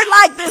 We weren't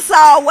like this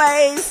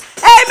always.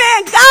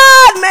 Amen.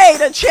 God made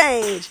a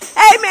change.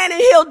 Amen. And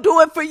he'll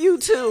do it for you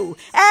too.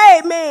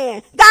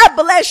 Amen. God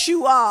bless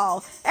you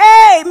all.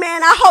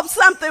 Amen. I hope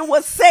something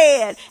was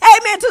said.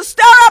 Amen. To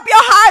stir up your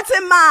hearts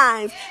and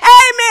minds.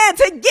 Amen.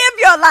 To give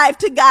your life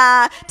to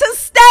God. To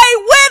stay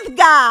with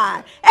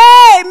God.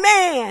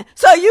 Amen.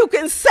 So you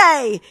can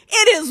say,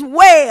 it is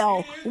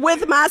well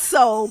with my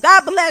soul.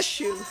 God bless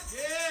you.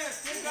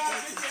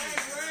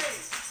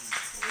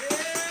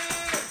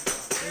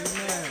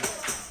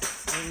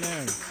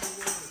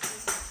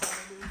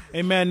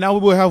 Amen. Now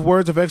we will have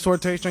words of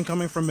exhortation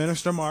coming from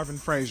Minister Marvin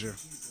Frazier.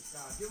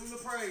 Give him the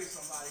praise,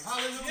 somebody.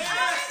 Hallelujah.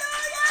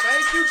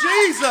 Thank you,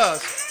 Jesus.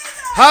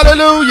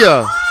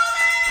 Hallelujah.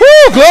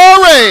 Woo,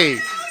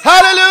 glory.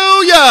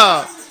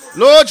 Hallelujah.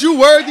 Lord, you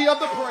worthy of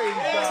the praise,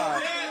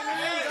 God.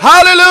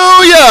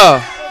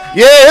 Hallelujah.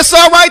 Yeah, it's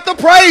all right to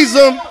praise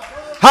him.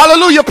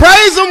 Hallelujah.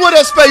 Praise him with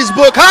us,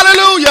 Facebook.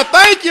 Hallelujah.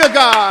 Thank you,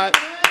 God.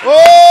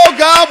 Oh,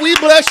 God, we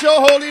bless your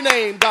holy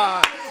name,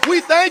 God. We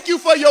thank you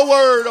for your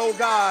word, oh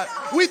God.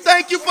 We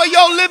thank you for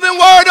your living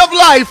word of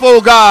life,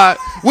 oh God,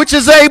 which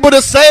is able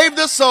to save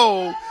the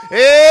soul.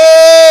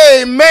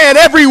 Amen.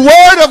 Every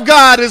word of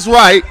God is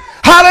right.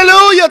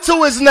 Hallelujah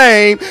to his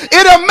name.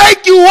 It'll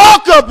make you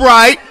walk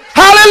upright.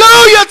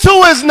 Hallelujah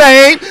to his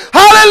name.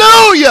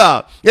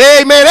 Hallelujah.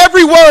 Amen.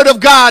 Every word of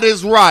God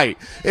is right.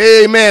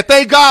 Amen.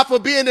 Thank God for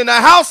being in the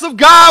house of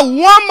God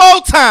one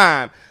more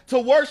time, to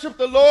worship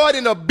the Lord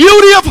in the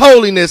beauty of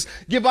holiness.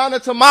 Give honor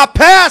to my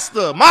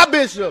pastor, my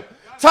bishop,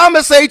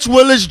 Thomas H.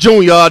 Willis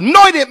Jr.,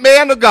 anointed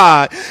man of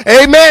God.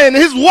 Amen. And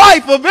his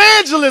wife,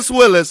 Evangelist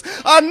Willis,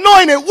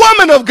 anointed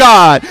woman of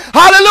God.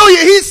 Hallelujah.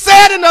 He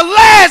said, in the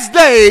last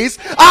days,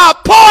 I'll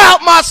pour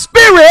out my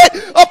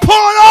spirit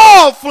upon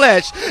all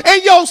flesh,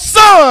 and your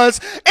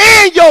sons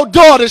and your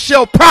daughters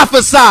shall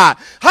prophesy.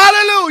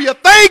 Hallelujah.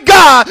 Thank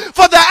God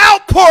for the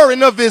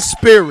outpouring of his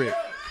spirit.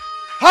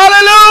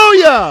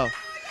 Hallelujah.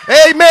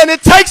 Amen.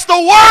 It takes the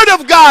word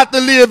of God to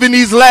live in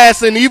these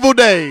last and evil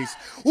days.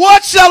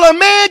 What shall a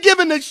man give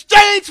in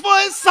exchange for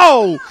his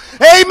soul?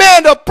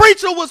 Amen. The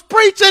preacher was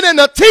preaching and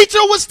the teacher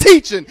was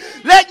teaching,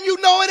 letting you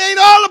know it ain't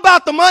all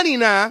about the money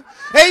now.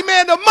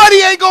 Amen. The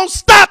money ain't going to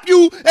stop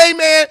you.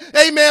 Amen.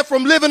 Amen.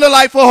 From living a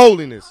life of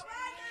holiness.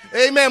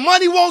 Amen.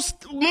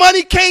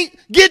 Money can't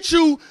get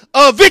you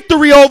a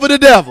victory over the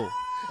devil.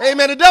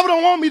 Amen. The devil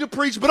don't want me to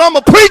preach, but I'm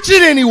going to preach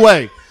it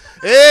anyway.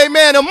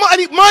 Amen. The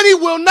money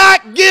will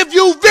not give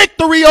you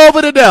victory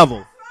over the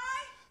devil.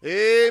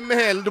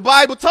 Amen. The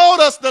Bible told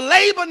us to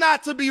labor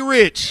not to be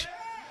rich.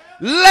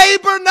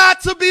 Labor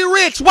not to be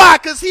rich. Why?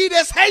 Because he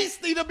that's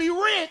hasty to be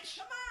rich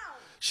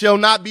shall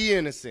not be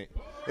innocent.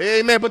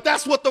 Amen. But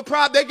that's what the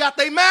problem, they got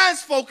their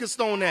minds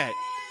focused on that.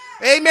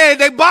 Amen.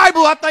 The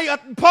Bible, I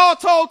think Paul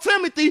told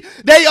Timothy,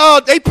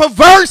 they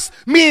perverse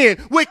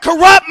men with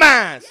corrupt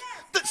minds,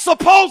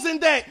 supposing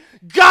that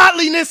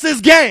godliness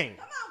is gain.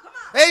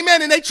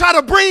 Amen. And they try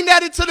to bring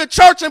that into the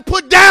church and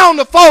put down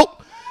the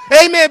folk.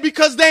 Amen.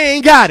 Because they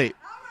ain't got it.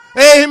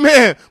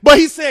 Amen. But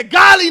he said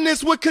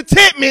godliness with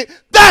contentment,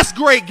 that's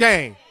great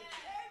gain.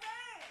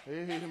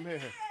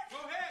 Amen.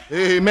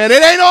 Amen.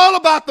 It ain't all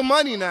about the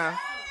money now.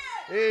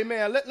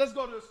 Amen. Let's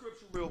go to the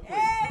scripture real quick.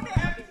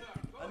 I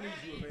need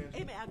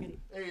you, man.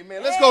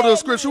 Amen. Let's go to the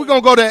scripture. We're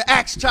going to go to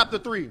Acts chapter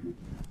 3,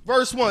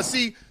 verse 1.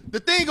 See, the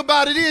thing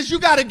about it is you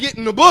got to get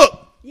in the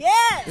book.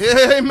 Yes.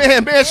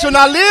 Amen. Man shall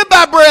not live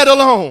by bread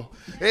alone.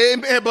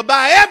 Amen. But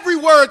by every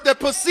word that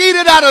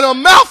proceeded out of the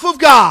mouth of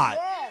God.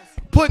 Yes.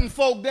 Putting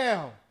folk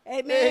down.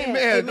 Amen.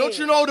 Amen. Don't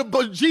you know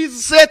that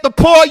Jesus said, the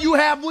poor you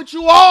have with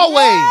you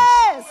always.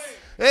 Yes.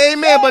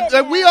 Amen.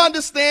 But we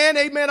understand,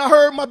 amen. I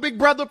heard my big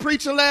brother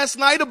preaching last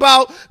night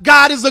about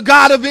God is a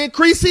God of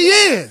increase. He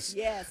is.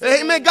 Yes.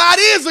 Amen. God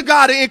is a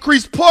God of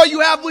increase. Poor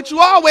you have with you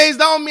always.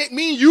 Don't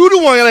mean you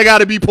the one that got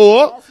to be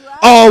poor. Right.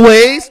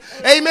 Always.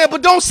 Amen.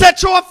 But don't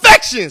set your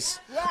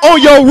affections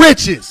on your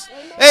riches.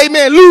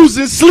 Amen.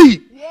 Losing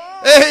sleep.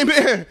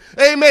 Amen.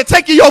 Amen.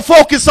 Taking your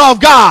focus off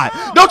God.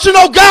 Don't you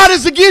know God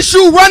is against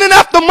you running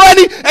after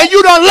money and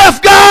you done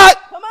left God?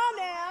 Come on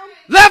now.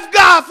 Left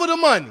God for the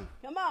money.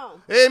 Come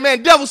on.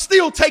 Amen. Devil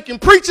still taking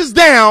preachers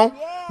down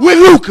with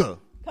lucre.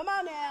 Come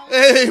on now.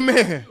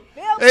 Amen.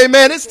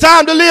 Amen. It's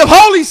time to live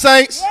holy,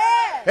 saints.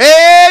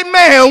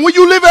 Amen. When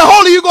you live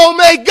holy, you're going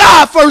to make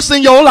God first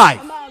in your life.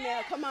 Come on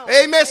now. Come on.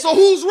 Amen. So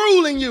who's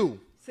ruling you?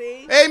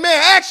 See?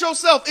 Amen. Ask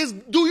yourself,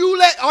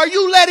 are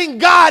you letting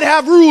God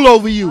have rule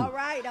over you? All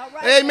right. All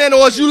right. Amen.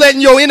 Or is you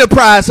letting your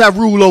enterprise have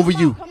rule over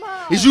you? Come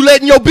on. Is you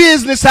letting your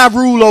business have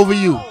rule over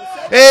you?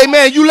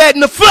 Amen. You letting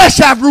the flesh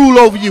have rule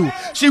over you.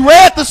 She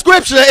read the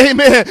scripture.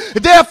 Amen.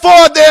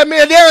 Therefore,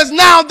 there is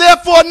now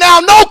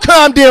no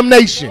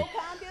condemnation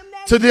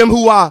to them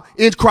who are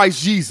in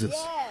Christ Jesus,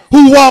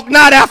 who walk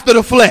not after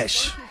the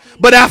flesh,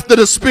 but after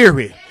the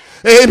Spirit.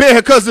 Amen.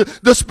 Because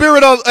the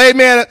Spirit of,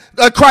 amen,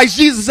 Christ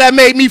Jesus had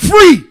made me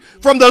free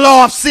from the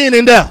law of sin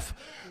and death.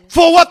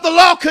 For what the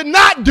law could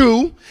not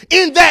do,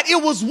 in that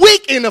it was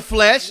weak in the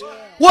flesh,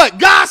 what?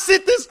 God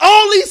sent his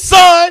only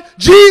son,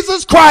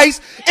 Jesus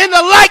Christ, in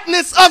the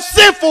likeness of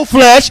sinful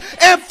flesh,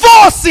 and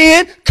for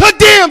sin,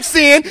 condemned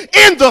sin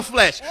in the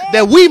flesh,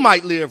 that we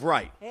might live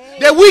right,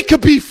 that we could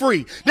be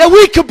free, that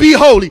we could be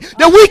holy,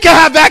 that we can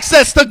have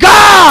access to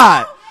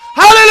God.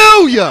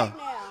 Hallelujah.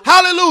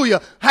 Hallelujah.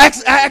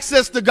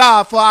 Access to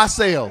God for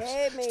ourselves.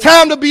 It's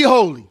time to be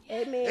holy.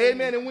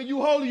 Amen. And when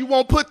you holy, you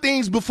won't put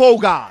things before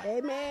God.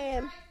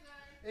 Amen.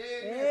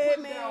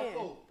 Amen.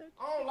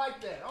 I don't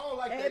like that.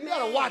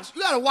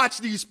 You gotta watch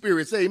these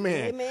spirits.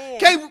 Amen. Amen.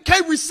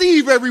 Can't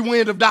receive every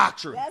wind of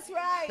doctrine. That's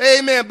right.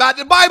 Amen. But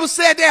the Bible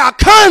said they are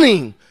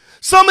cunning.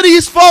 Some of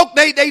these folk,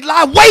 they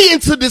lie waiting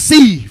to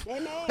deceive.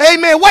 Amen.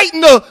 Amen.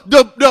 Waiting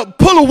to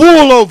pull a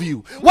wool over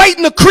you.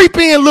 Waiting to creep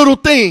in little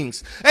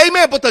things.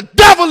 Amen. But the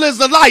devil is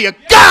a liar.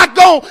 God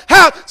gonna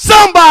have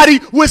somebody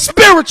with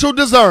spiritual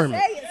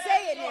discernment.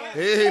 Say it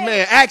now.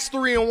 Amen. Acts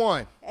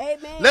 3:1.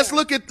 Amen. Let's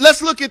look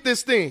at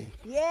this thing.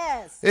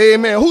 Yes.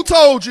 Amen. Who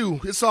told you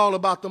it's all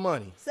about the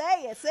money? Say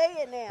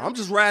it now. I'm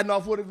just riding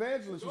off what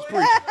Evangelist was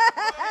preaching.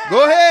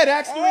 Go ahead,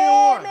 Acts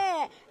 3:1.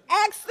 Amen.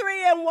 Acts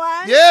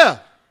 3:1. Yeah.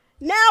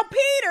 Now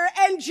Peter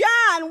and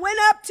John went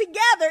up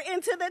together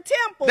into the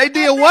temple. They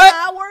did what?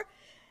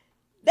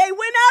 They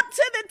went up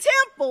to the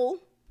temple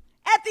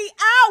at the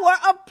hour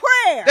of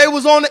prayer.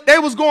 They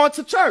was going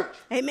to church.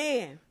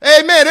 Amen.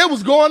 Amen. They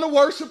was going to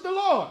worship the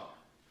Lord.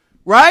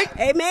 Right?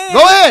 Amen.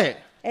 Go ahead.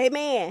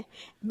 Amen.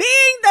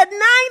 Being the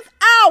 9th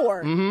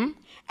hour, and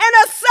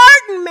a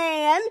certain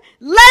man,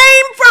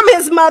 lame from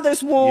his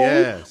mother's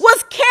womb,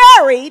 was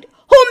carried,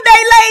 whom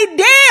they laid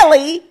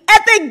daily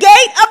at the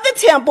gate of the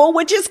temple,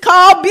 which is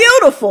called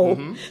Beautiful,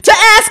 to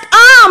ask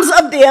alms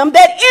of them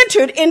that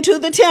entered into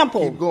the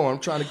temple. Keep going. I'm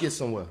trying to get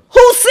somewhere.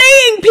 Who,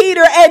 seeing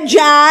Peter and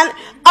John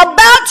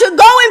about to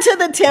go into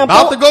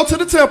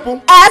the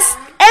temple, asked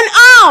an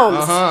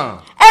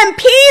alms. And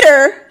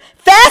Peter,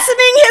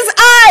 fastening his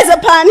eyes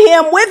upon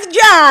him with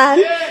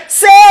John,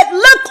 said,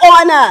 "Look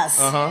on us."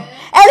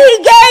 And he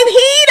gave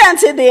heed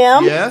unto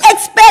them,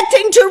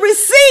 expecting to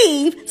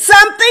receive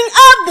something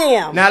of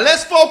them. Now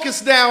let's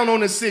focus down on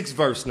the 6th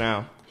verse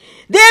now.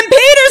 Then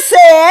Peter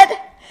said,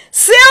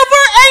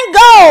 "Silver and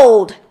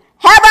gold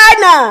have I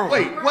none."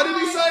 Wait, what did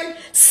he say?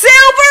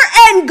 Silver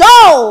and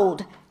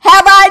gold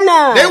have I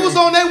none. They was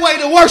on their way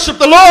to worship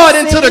the Lord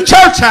into the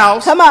church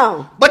house. Come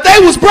on. But they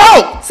was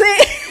broke. See?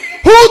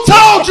 Who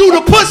told you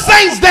to put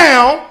saints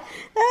down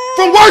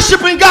from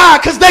worshiping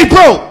God because they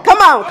broke? Come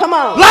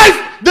on.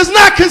 Life does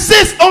not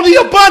consist on the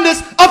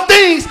abundance of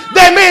things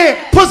that man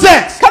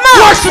possess. Come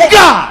on. Worship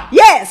God.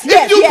 Yes.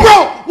 If you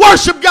broke,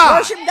 worship God.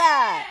 Worship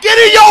God. Get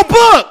in your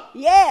book.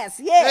 Yes.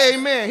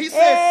 Amen. He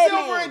said,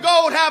 "Silver and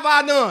gold have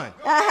I none."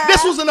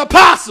 This was an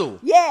apostle.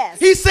 Yes.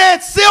 He said,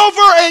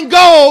 "Silver and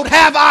gold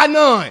have I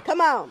none."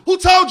 Come on. Who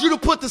told you to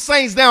put the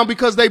saints down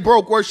because they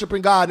broke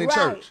worshiping God in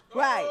church?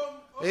 Right.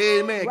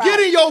 Amen. Right. Get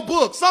in your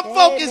book. Some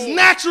folk is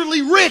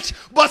naturally rich,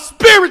 but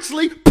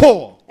spiritually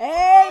poor.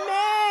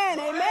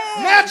 Amen.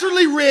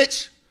 Naturally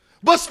rich,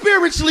 but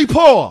spiritually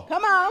poor.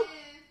 Come on.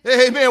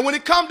 Amen. When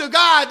it come to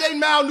God, they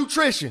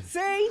malnutrition.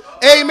 See?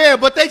 Amen.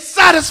 But they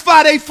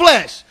satisfy their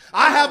flesh.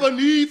 I have a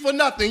need for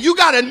nothing. You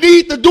got a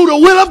need to do the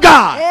will of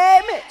God.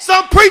 Amen.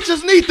 Some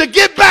preachers need to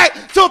get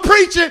back to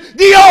preaching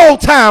the old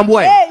time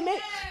way. Amen.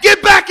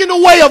 Get back in the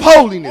way of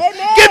holiness.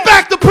 Amen. Get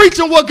back to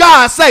preaching what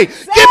God say.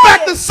 Get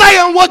back to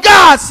saying what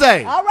God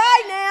say. All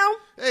right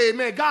now.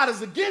 Amen. God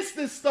is against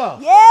this stuff.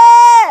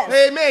 Yes.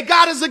 Amen.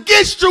 God is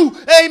against you.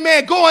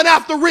 Amen. Going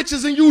after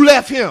riches and you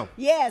left him.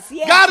 Yes.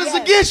 God is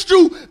against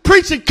you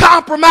preaching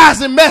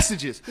compromising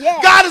messages.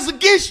 Yes. God is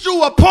against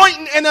you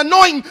appointing and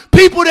anointing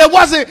people that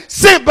wasn't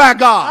sent by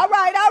God. All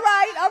right.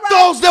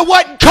 Those that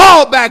wasn't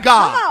called by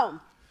God. Come on.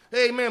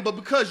 Amen. But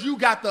because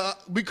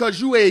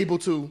you able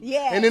to,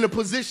 yes, and in a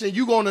position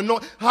you going to know.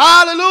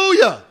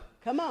 Hallelujah.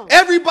 Come on.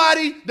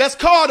 Everybody that's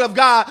called of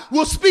God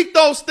will speak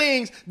those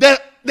things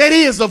that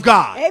is of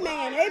God.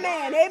 Amen.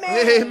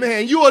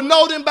 Amen. You will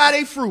know them by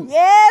their fruit.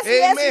 Yes.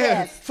 Amen.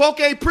 Yes. Folk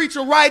ain't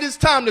preaching right. It's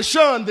time to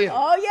shun them.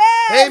 Oh,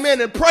 yes.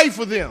 Amen. And pray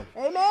for them.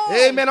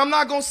 Amen. I'm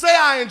not going to say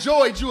I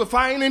enjoyed you if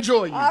I ain't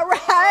enjoy you. All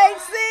right.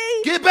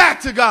 See? Get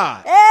back to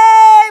God.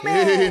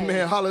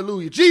 Amen.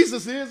 Hallelujah.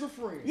 Jesus is a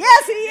friend.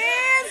 Yes, he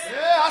is.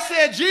 Yeah, I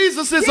said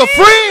Jesus is a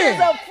friend. Is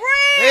a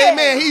friend.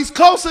 Amen. He's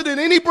closer than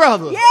any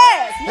brother.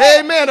 Yes.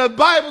 Amen. The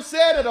Bible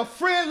said that a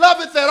friend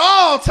loveth at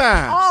all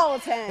times. All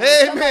times.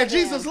 Amen.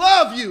 Jesus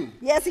loves you.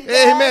 Yes, he does.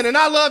 Amen. And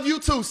I love you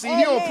too. See,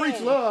 he don't Amen.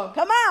 preach love.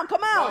 Come on,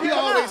 come on. He come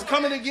always on.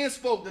 coming against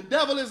folk. The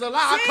devil is a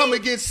lie. I come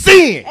against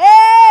sin. Amen.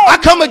 I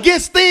come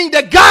against things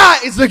that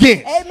God is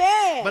against.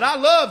 Amen. But I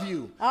love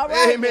you. All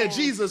right, Amen. now.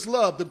 Jesus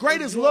loved. The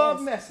greatest Yes.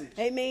 love message.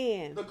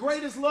 Amen. The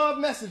greatest love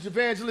message,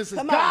 evangelist, is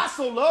Come on. God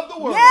so loved the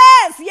world.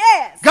 Yes,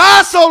 yes.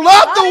 God so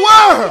loved the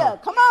Hallelujah. world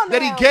Come on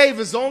that he now. gave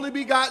his only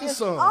begotten His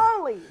son.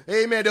 only.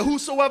 Amen. That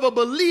whosoever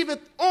believeth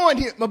on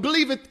him, or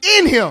believeth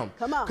in him.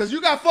 Come on. Because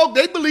you got folk,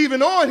 they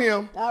believing on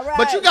him. All right.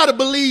 But you got to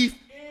believe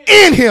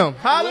in him.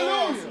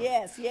 Hallelujah.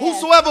 Yes, yes.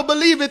 Whosoever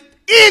believeth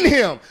in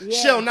him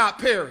Yes. shall not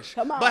perish,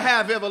 Come on. but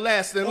have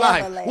everlasting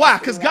life. Everlasting Why?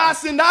 Because life. God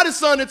sent not his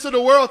son into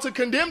the world to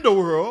condemn the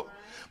world,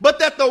 but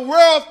that the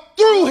world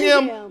through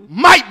him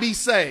might be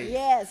saved.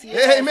 Yes,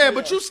 yes, Amen. yes.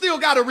 But you still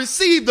got to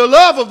receive the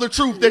love of the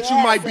truth that you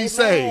Yes, might be amen.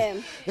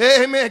 saved.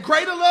 Amen.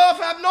 Greater love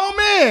have no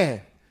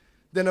man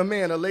than a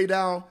man to lay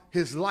down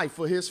his life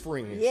for his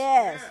friends.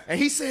 Yes. And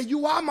he said,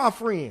 you are my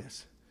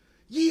friends.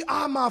 Ye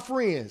are my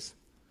friends.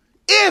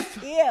 If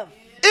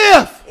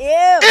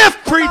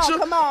preacher,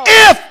 come on.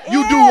 if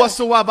you do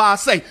whatsoever I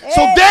say.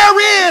 So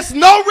there is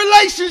no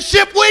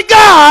relationship with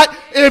God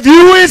if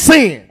you in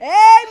sin.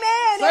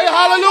 Amen. Say amen,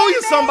 hallelujah,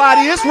 amen,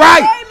 somebody. amen, It's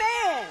right.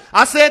 Amen.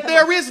 I said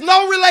there is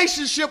no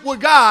relationship with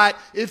God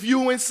if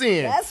you in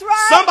sin. That's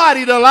right.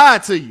 Somebody done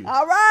lied to you.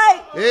 All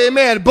right.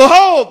 Amen.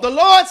 Behold, the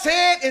Lord's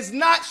hand is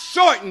not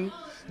shortened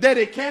that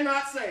it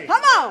cannot save.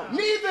 Come on.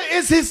 Neither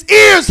is his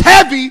ears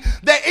heavy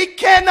that it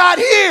cannot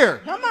hear.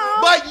 Come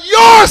on. But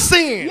your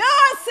sin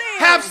Your sin.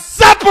 have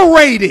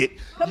separated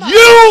Come on.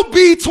 you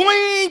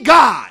between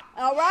God.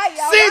 All right.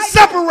 All Sin right.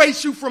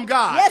 separates you from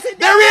God. Yes, it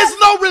There does. is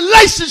no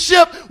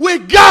relationship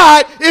with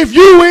God if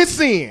you in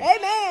sin. Amen.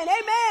 Amen.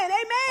 Amen.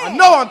 I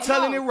know I'm Come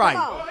telling on, it right.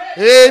 come on.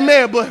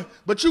 Amen.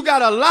 But you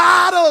got a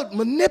lot of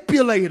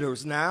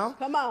manipulators now.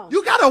 Come on.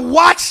 You got to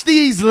watch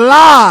these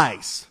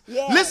lies.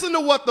 Yeah. Listen to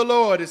what the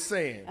Lord is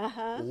saying.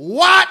 Uh-huh.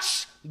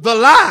 Watch the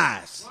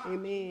lies.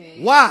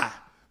 Amen. Why?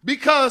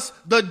 Because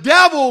the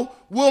devil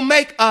will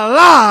make a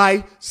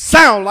lie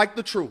sound like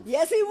the truth.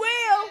 Yes, he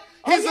will.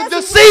 He's yes, a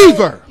he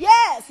deceiver. will.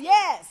 Yes,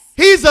 yes.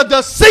 He's a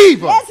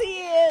deceiver. Yes, he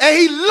is. And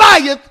he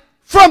lieth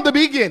from the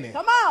beginning.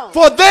 Come on.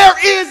 For there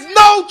is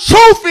no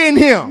truth in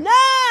him. No.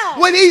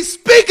 When he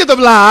speaketh of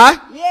lie,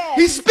 Yes.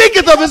 he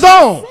speaketh of his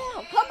own.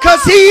 himself. Come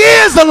Because on. he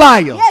is a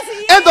liar. Yes,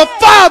 he and the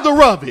is.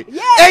 father of it.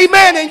 Yes.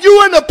 Amen. And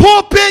you in the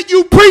pulpit,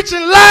 you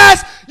preaching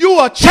lies, you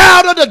a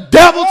child of the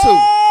devil too.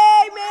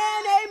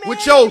 Amen. Amen.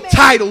 With your amen.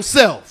 title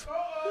self.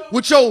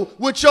 With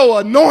your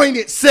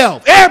anointed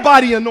self.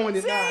 Everybody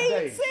anointed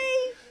nowadays. See?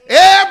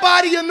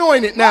 Everybody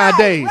anointed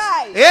nowadays.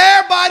 right.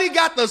 Everybody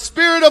got the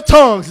spirit of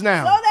tongues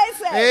now. So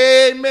they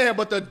say. Amen.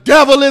 But the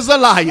devil is a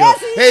liar. Yes,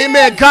 he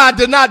Amen. is. God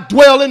did not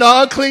dwell in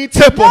the unclean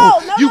temple. No,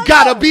 You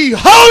gotta no. be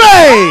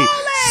holy,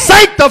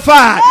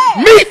 sanctified,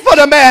 Yes. meet for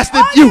the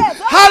master. Yes,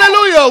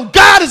 Hallelujah.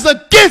 God is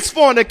against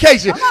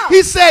fornication. Come on.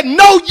 He said,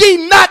 know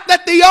ye not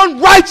that the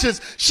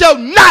unrighteous shall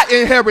not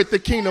inherit the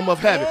kingdom of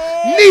heaven.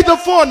 Amen. Neither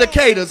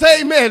fornicators.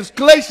 Amen.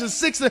 Galatians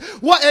 6.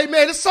 What? Amen.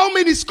 There's so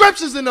many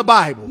scriptures in the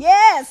Bible.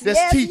 Yes. That's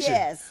yes, teaching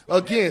yes.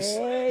 against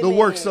the Amen.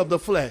 works of the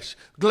flesh.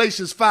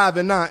 Galatians 5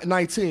 and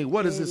 19.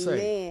 What does it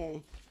say?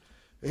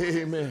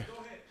 Amen. Amen.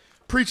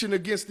 Preaching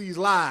against these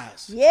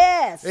lies.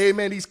 Yes.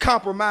 Amen. These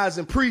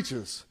compromising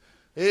preachers.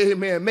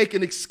 Amen.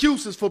 Making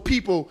excuses for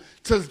people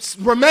to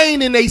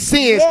remain in their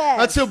sins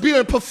Yes. until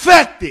being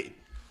perfected.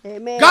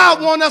 Amen.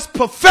 God want us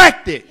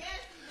perfected.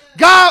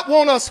 God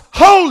want us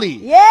holy.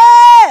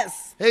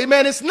 Yes.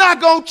 Amen. It's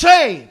not going to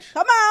change.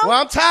 Come on.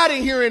 Well, I'm tired of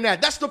hearing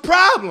that. That's the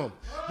problem.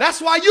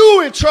 That's why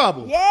you in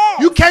trouble.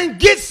 Yes. You can't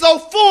get so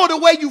full the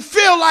way you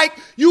feel like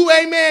you,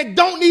 amen,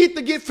 don't need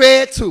to get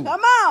fed to.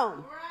 Come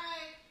on.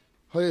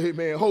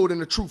 Amen. Holding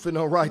the truth in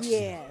unrighteousness.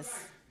 Yes.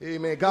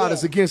 Amen. God Yes.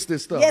 is against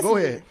this stuff. Yes, Go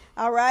he ahead. is.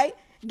 All right.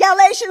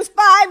 Galatians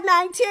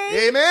 5:19.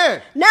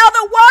 Amen. Now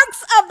the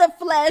works of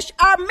the flesh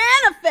are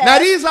manifest. Now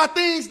these are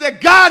things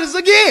that God is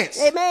against.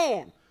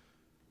 Amen.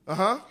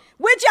 Uh-huh.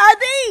 Which are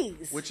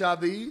these? Which are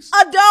these?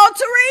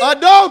 Adultery,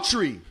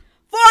 Adultery.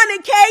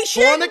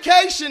 fornication,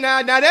 Fornication.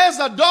 Now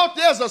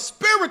there's a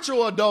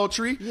spiritual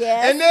adultery.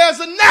 Yes. And there's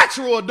a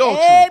natural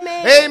adultery.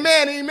 Amen.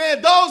 Amen. Amen.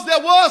 Those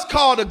that was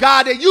called a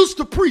God that used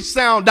to preach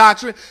sound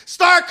doctrine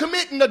start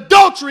committing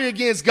adultery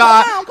against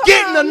God, Come on.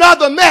 getting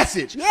another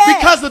message Yes.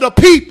 because of the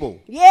people.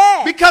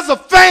 Yes. Because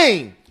of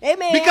fame.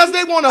 Amen. Because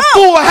they want a Oh,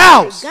 full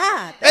house.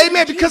 God.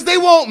 Amen. Because they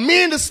want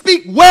men to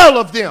speak well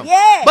of them.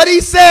 Yes. But he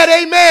said,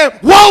 amen,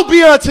 woe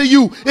be unto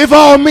you if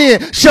all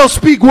men shall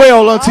speak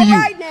well unto All you.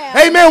 right now.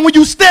 Amen. When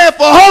you stand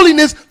for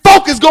holiness,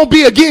 folk is going to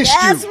be against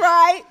That's you.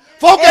 right.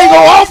 Folk ain't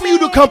going to offer you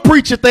to Amen. come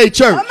preach at their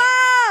church. Come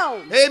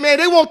on. Amen.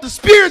 They want the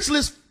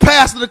spiritualist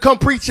pastor to come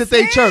preach at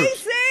their church.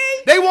 See?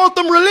 They want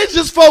them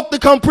religious folk to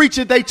come preach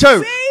at their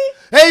church. See?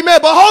 Amen.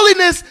 But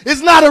holiness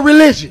is not a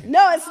religion.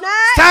 No, it's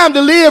not. Time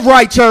to live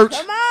right, church.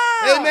 Come on.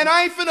 on. Amen.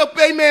 I ain't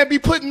finna, amen, be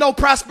putting no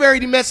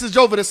prosperity message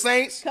over the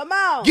saints. Come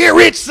on. Get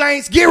rich,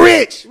 saints. Get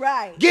rich.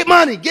 Right. Get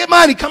money. Get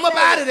money. Come up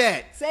out of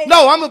that. Say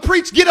No, I'm going to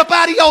preach. Get up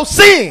out of your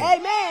sin.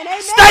 Amen.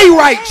 Amen. Stay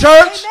right, Amen.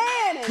 church.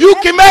 Amen. You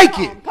Let's can go. make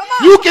it. Come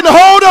on. You can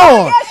hold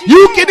on. Yes,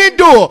 you can. can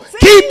endure. See?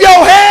 Keep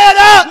your head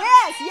up.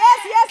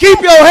 Yes.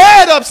 Keep your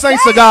head up,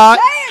 saints of God.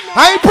 Say it, man.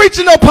 I ain't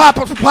preaching no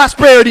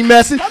prosperity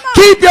message. Come on.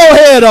 Keep your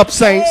head up,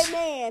 saints.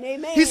 Amen.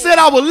 Amen. He said,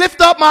 I will lift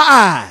up my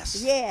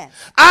eyes. Yes.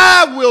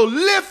 I will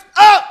lift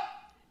up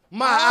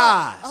my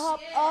eyes.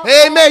 Up.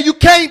 Amen. You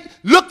can't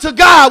look to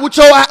God with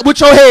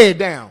your head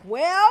down.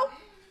 Well.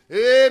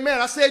 Amen.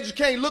 I said you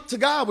can't look to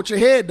God with your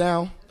head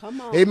down.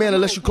 Come on. Amen.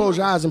 Unless you close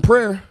your eyes in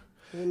prayer.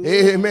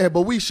 Amen.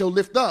 But we shall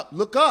lift up.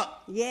 Look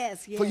up.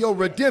 Yes. For your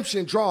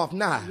redemption draweth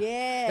nigh.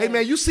 Yes.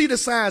 Amen. You see the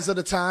signs of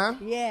the time.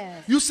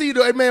 Yes. You see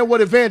the, amen,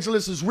 what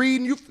evangelists is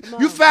reading.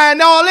 You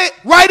find all it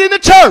right in the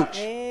church.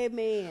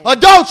 Amen.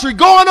 Adultery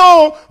going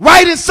on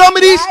right in some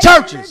of these Right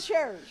churches. in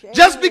the church.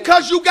 Just Amen.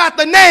 because you got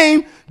the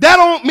name, that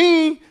don't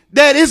mean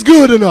that it's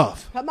good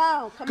enough. Come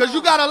on. Because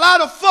you got a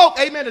lot of folk.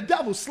 Amen. The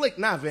devil's slick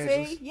now,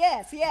 evangelist. See?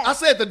 Yes. I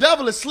said the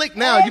devil is slick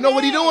now. You know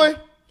what he Amen. doing?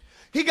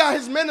 He got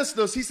his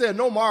ministers. He said,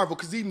 no marvel,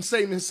 because even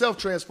Satan himself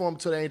transformed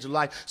to the angel of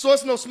light. So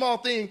it's no small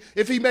thing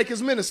if he make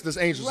his ministers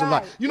angels of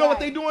light. You know what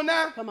they doing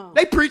now? Come on.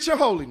 They preaching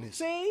holiness.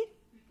 See?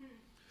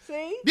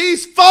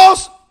 These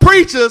false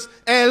preachers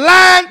and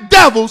lying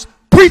devils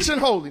preaching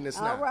holiness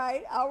now.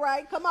 All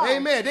right. Come on.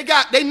 Amen.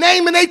 They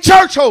naming their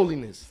church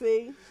holiness.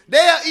 See?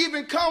 They'll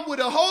even come with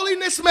a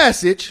holiness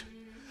message.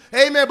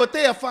 Amen. But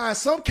they'll find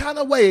some kind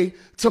of way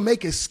to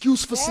make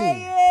excuse for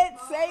sin.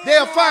 Say it.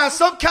 They'll find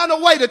some kind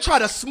of way to try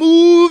to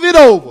smooth it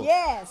over.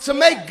 Yes. To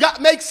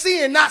make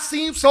sin not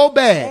seem so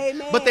bad.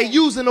 Amen. But they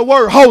using the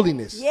word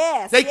holiness.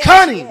 Yes. They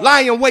cunning,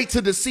 lying in wait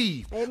to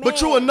deceive. Amen.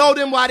 But you will know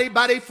them by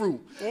their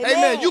fruit.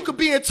 Amen. You could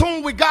be in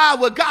tune with God,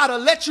 where God will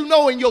let you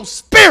know in your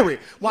spirit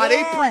why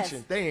they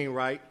preaching. They ain't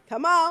right.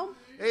 Come on.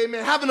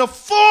 Amen. Having a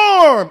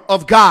form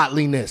of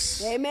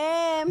godliness.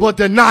 Amen. But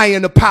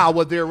denying the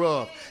power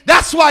thereof.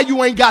 That's why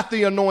you ain't got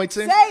the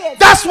anointing. Say it.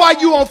 That's why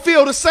you don't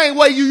feel the same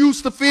way you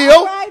used to feel.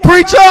 All right.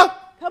 Preacher.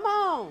 Come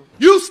on.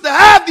 Used to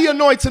have the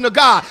anointing of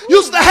God.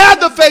 Used to have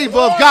the favor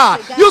of God.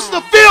 to God. Used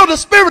to feel the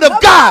spirit of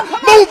God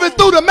moving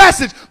through the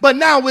message. But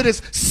now it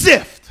is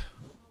sift.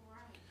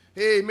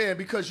 Amen.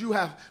 Because you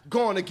have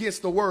gone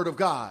against the word of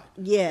God.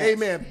 Yes.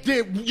 Amen.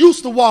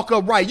 Used to walk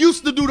upright.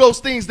 Used to do those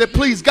things that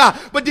please God.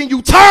 But then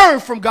you turn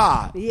from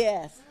God.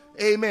 Yes.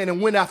 Amen.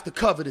 And went after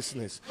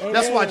covetousness. Amen.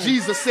 That's why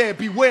Jesus said,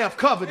 beware of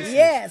covetousness.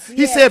 Yes.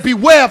 He said,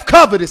 beware of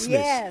covetousness.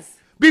 Yes.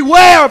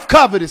 Beware of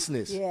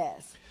covetousness.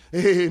 Yes.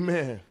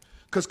 Amen.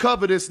 Because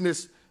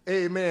covetousness,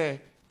 amen,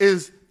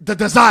 is the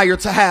desire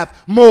to have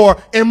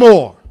more and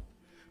more.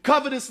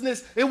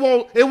 Covetousness, it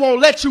won't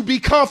let you be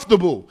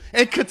comfortable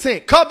and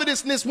content.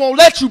 Covetousness won't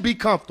let you be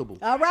comfortable.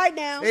 All right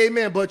now.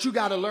 Amen. But you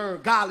got to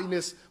learn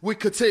godliness with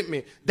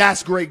contentment.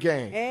 That's great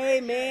game.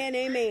 Amen.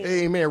 Amen.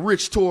 Amen.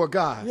 Rich toward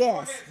God.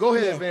 Yes. Go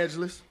ahead,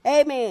 evangelist.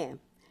 Amen.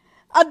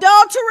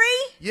 Adultery.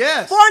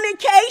 Yes.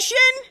 Fornication.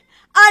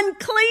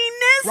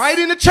 Uncleanness. Right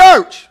in the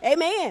church.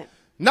 Amen.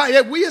 Not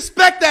yet. We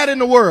expect that in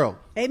the world.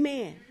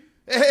 Amen.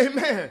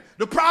 Amen.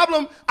 The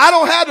problem, I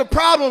don't have the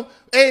problem.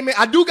 Amen.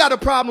 I do got a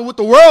problem with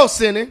the world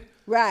sinning.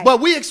 Right.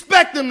 But we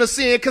expect them to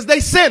sin because they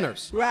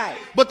sinners. Right.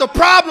 But the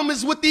problem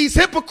is with these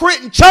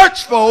hypocrite and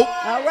church folk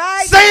All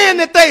right. saying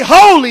that they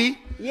holy,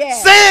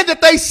 Yes. saying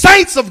that they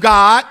saints of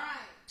God,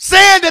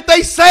 saying that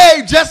they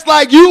saved just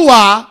like you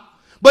are,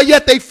 but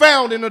yet they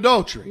found in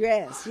adultery.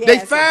 Yes. They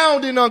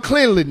found in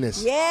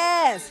uncleanliness.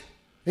 Yes.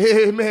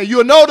 Amen.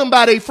 You'll know them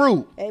by their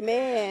fruit.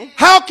 Amen.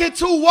 How can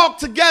two walk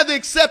together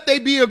except they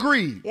be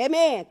agreed?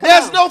 Amen. Come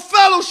There's on. no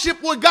fellowship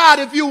with God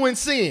if you in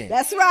sin.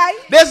 That's right.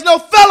 There's no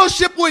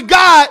fellowship with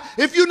God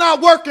if you're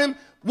not working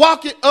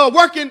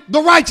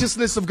the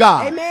righteousness of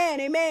God. Amen.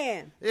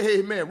 Amen.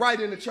 Amen.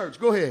 Right in the church.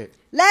 Go ahead.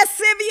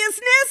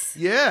 Lasciviousness.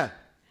 Yeah.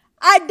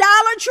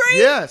 Idolatry.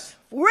 Yes.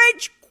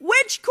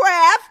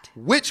 Witchcraft.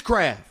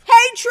 Witchcraft.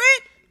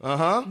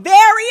 Hatred.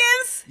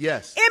 Variance.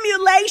 Yes.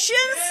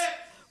 Emulations.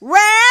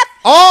 Wrath.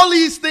 All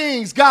these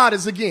things God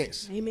is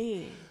against.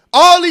 Amen.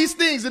 All these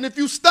things. And if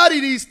you study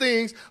these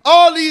things,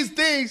 all these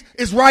things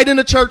is right in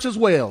the church as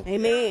well.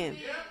 Amen.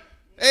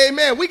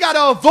 Amen. We got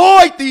to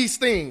avoid these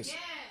things.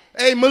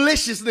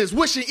 Maliciousness,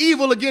 wishing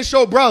evil against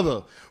your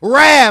brother,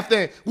 wrath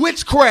and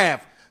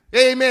witchcraft.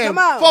 Amen. Come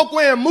on. Folk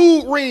wearing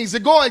mood rings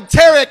and going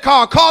tarot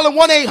card, calling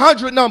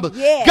 1-800 numbers.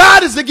 Yeah.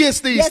 God is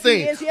against these Yes, he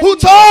things. is. Yes, Who he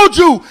told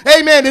you,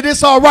 amen, that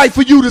it's all right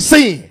for you to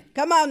sin?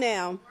 Come on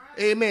now.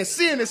 Amen.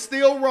 Sin is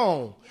still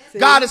wrong.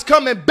 God is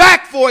coming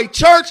back for a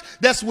church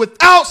that's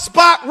without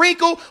spot,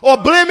 wrinkle, or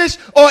blemish,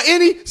 or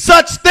any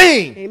such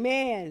thing.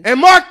 Amen. And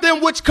mark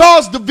them which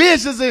cause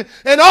divisions and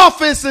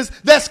offenses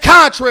that's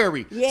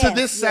contrary Yes, to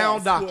this sound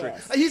yes, doctrine.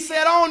 yes. He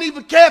said, I don't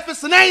even care if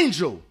it's an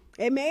angel.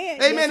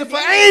 Amen. Amen. Yes, If he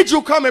an did.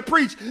 angel come and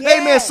preach,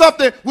 Yes. amen,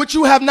 something which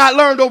you have not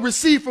learned or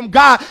received from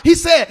God, he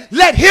said,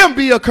 let him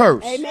be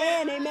accursed.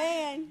 Amen.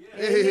 Amen.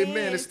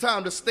 Amen. It's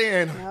time to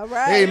stand. All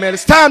right. Amen.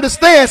 It's time to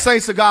stand,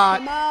 saints of God.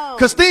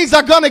 Because things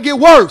are going to get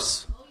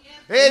worse.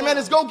 Amen.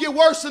 It's going to get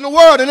worse in the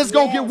world, and it's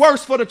going to get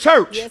worse for the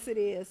church. Yes, it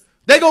is.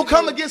 They're going to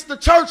come against the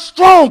church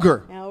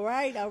stronger. All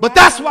right. But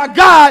that's why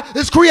God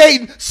is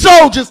creating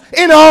soldiers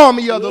in the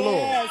army of the Lord.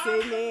 Yes,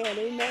 amen,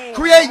 amen.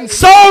 Creating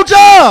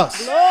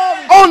soldiers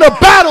on the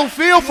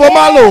battlefield for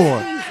my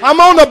Lord. I'm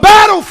on the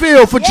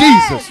battlefield for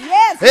Jesus.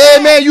 Yes,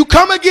 amen. You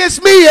come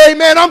against me,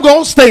 amen, I'm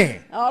going to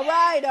stand. All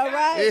right, all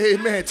right.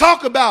 Amen.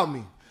 Talk about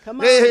me. Come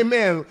on.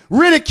 Amen.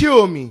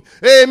 Ridicule me.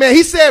 Amen.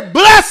 He said,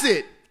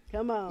 blessed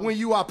Come on. when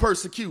you are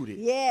persecuted.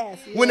 Yes.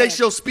 When they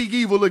shall speak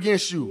evil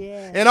against you.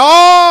 Yes. And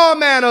all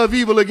manner of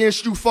evil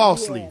against you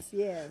falsely.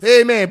 Yes.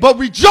 Amen. But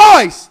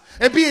rejoice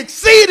and be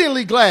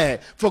exceedingly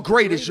glad, for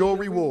great is your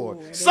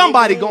reward.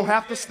 Somebody going to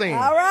have to stand.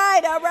 All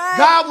right, all right.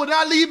 God will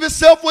not leave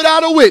himself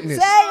without a witness.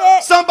 Say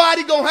it.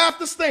 Somebody going to have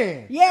to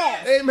stand.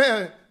 Yes.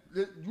 Amen.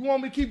 You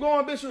want me to keep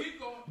going, Bishop? Keep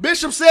going.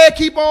 Bishop said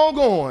keep on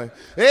going.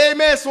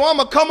 Amen. So I'm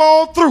going to come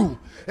on through.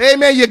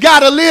 Amen. You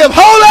got to live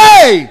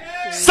holy,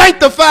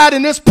 sanctified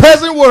in this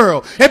present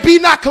world, and be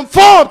not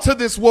conformed to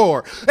this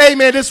world.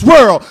 Amen. This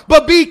world,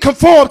 but be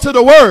conformed to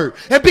the word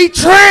and be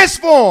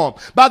transformed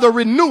by the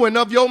renewing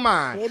of your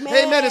mind.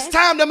 Amen. It's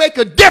time to make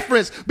a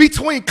difference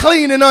between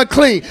clean and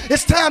unclean.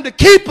 It's time to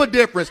keep a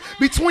difference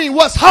between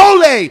what's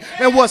holy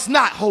and what's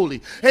not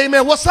holy.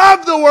 Amen. What's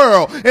of the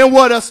world and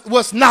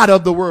what's not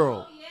of the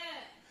world.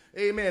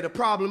 Amen. The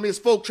problem is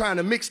folk trying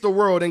to mix the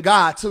world and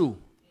God too.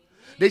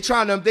 They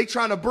trying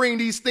to bring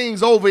these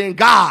things over in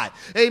God.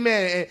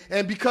 Amen.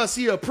 And because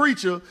he a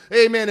preacher,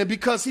 amen, and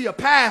because he a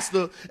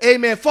pastor,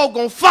 amen, folk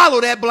gonna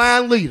follow that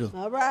blind leader.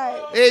 All right.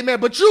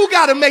 Amen. But you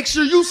got to make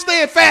sure you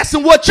stand fast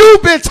in what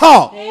you've been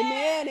taught.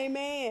 Amen.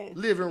 Amen.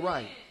 Living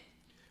right.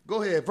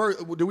 Go ahead.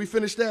 Did we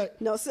finish that?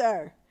 No,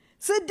 sir.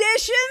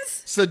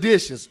 Seditions.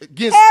 Seditions.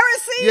 Against,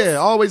 heresies. Yeah,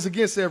 always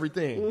against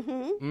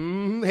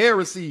everything.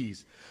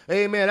 Heresies.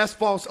 Amen. That's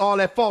false. All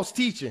that false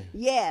teaching.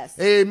 Yes.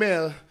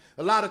 Amen.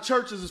 A lot of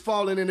churches is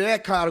falling into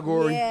that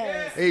category.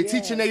 Yes,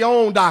 teaching their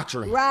own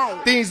doctrine.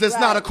 Right. Things that's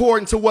not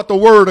according to what the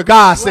word of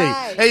God says.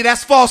 Right. Hey,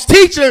 that's false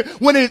teaching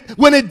when it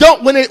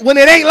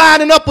ain't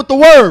lining up with the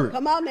word.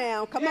 Come on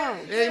now. Come on.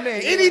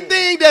 Amen.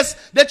 Anything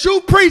that you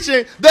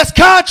preaching that's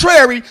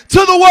contrary to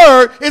the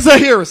word is a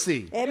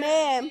heresy.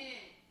 Amen.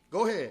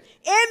 Go ahead.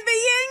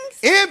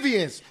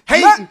 Envyings.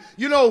 Hating,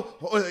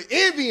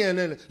 envying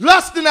and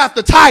lusting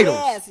after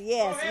titles.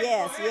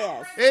 Yes.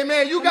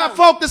 Amen. You got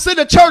folk that's in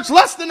the church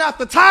lusting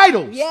after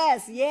titles.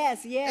 Yes.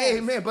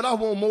 Amen. But I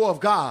want more of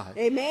God.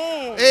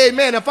 Amen.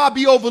 Amen. If I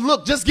be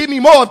overlooked, just give me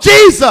more of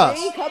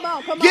Jesus. Come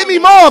on. Give me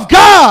more of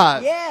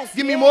God. Yes.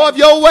 Give me more of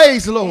your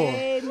ways, Lord.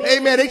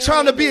 Amen. They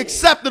trying to be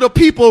accepted of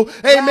people.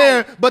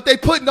 Amen. Right. But they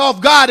putting off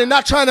God and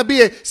not trying to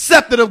be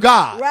accepted of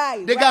God.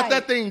 Right. They got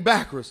that thing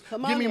backwards.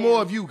 Give me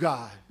more of you,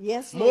 God.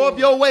 Yes, more of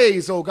your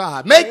ways, oh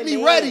God. Make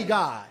me ready,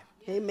 God.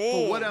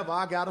 Amen. For whatever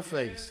I got to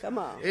face. Come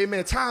on.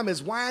 Amen. Time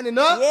is winding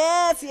up.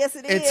 Yes,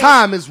 it is. And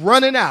time is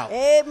running out.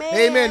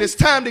 Amen. It's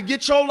time to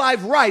get your life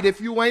right if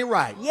you ain't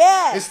right.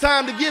 Yes. It's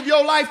time to give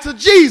your life to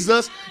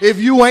Jesus if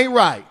you ain't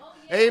right.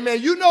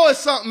 Amen. You know it's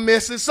something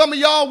missing. Some of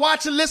y'all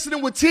watching,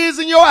 listening with tears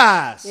in your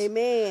eyes.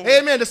 Amen.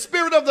 Amen. The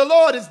Spirit of the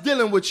Lord is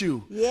dealing with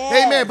you.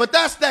 Yes. Amen. But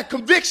that's that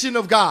conviction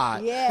of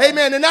God. Yes.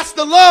 Amen. And that's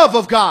the love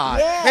of God.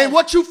 Yes. And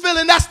what you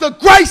feeling, that's the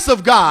grace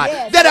of God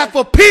that hath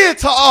appeared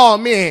to all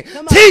men,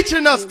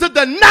 teaching us to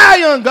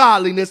deny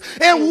ungodliness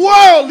and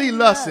worldly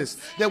lusts,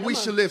 that we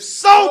should live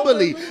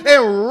soberly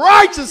and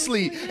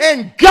righteously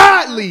and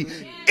godly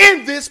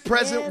in this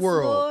present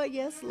world. Lord.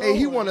 Yes, Lord. Hey,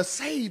 he want to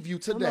save you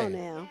today. Come on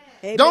now.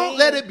 Amen. Don't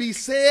let it be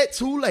said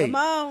too late. Come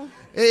on.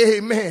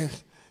 Amen.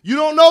 You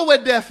don't know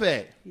where death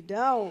at. You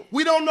don't.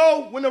 We don't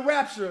know when the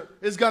rapture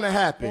is going to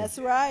happen. That's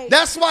right.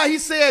 That's why he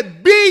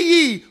said, be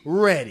ye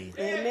ready.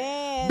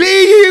 Amen. Be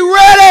ye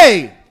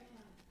ready.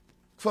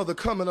 For the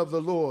coming of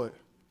the Lord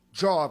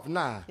draweth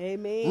nigh.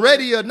 Amen.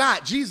 Ready or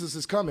not, Jesus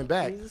is coming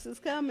back. Jesus is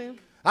coming.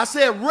 I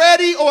said,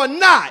 ready or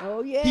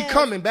not, He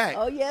coming back.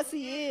 Oh, yes,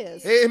 he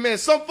is. Amen.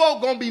 Some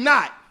folk going to be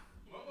not.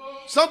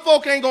 Some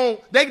folk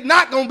they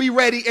not going to be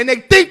ready, and they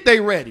think they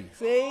ready.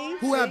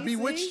 Who have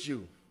bewitched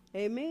you?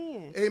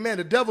 Amen. Amen.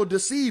 The devil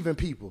deceiving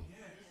people.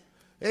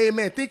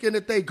 Amen. Thinking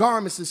that their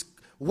garments is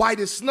white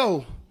as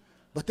snow,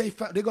 but they're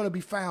going to be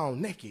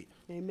found naked.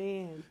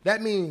 Amen.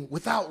 That means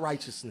without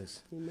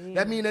righteousness. Amen.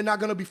 That means they're not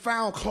going to be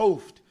found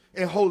clothed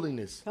in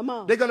holiness. Come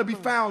on. They're going to be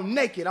found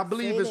naked. I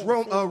believe it's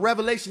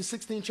Revelation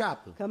 16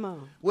 chapter. Come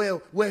on.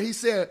 Well, where he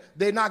said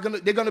they're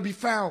going to be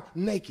found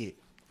naked.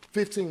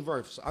 15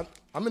 verse.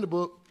 I'm in the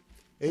book.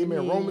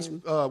 Amen. Romans,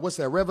 what's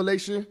that?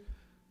 Revelation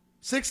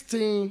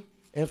 16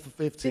 and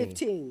 15.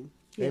 15.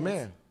 Yes.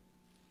 Amen.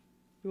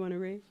 You want to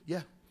read?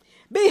 Yeah.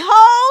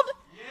 Behold,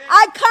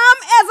 I come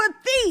as a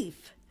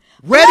thief.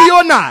 Ready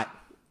or not,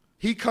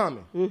 he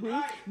coming.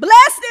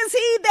 Blessed is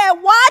he that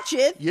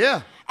watcheth.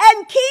 Yeah.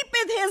 And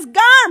keepeth his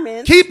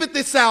garments. Keepeth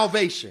his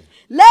salvation.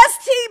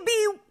 Lest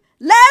he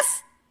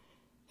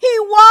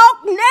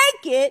walk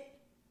naked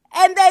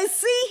and they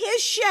see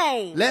his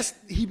shame.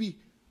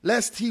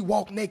 Lest he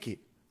walk naked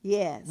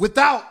Yes.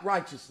 Without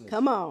righteousness.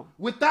 Come on.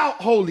 Without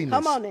holiness.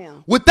 Come on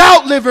now.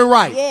 Without living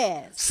right.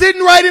 Yes.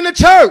 Sitting right in the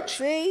church.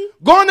 See?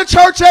 Going to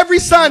church every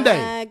Sunday.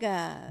 My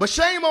God. But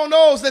shame on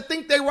those that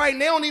think they right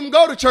now don't even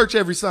go to church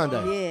every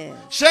Sunday. Yeah.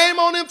 Shame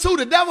on them too.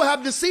 The devil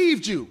have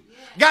deceived you.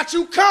 Got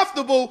you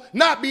comfortable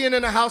not being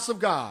in the house of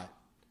God.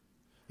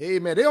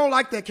 Amen. They don't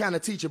like that kind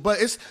of teacher,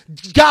 but it's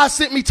God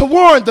sent me to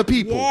warn the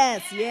people.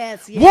 Yes,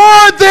 yes, yes.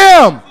 Warn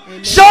them.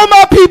 Amen. Show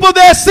my people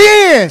their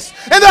sins.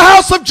 In the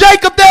house of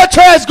Jacob their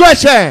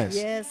transgressions.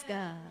 Yes,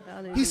 God.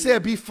 Hallelujah. He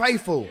said, be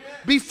faithful.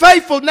 Be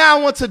faithful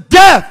now unto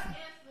death.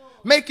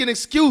 Making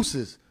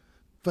excuses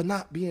for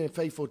not being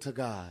faithful to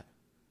God.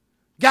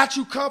 Got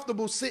you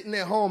comfortable sitting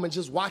at home and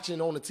just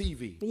watching on the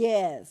TV.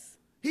 Yes.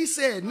 He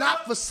said,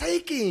 not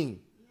forsaking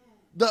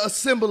the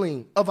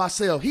assembling of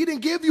ourselves. He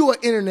didn't give you an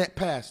internet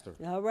pastor.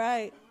 All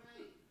right.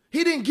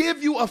 He didn't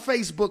give you a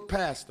Facebook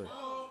pastor.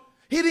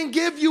 He didn't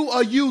give you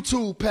a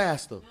YouTube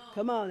pastor.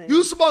 Come on now.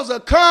 You're supposed to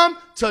come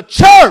to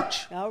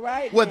church. All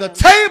right, where now. the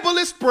table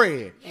is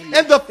spread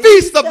and the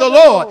feast of the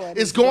Lord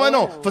is going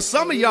on. For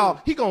some of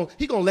y'all, he gonna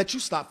let you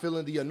stop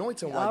feeling the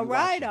anointing while all you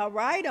right, watching. all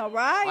right, all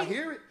right. I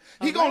hear it.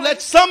 He gonna let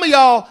some of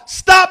y'all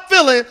stop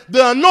feeling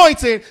the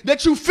anointing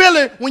that you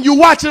feeling when you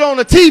watch it on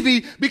the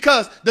TV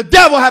because the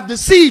devil have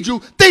deceived you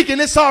thinking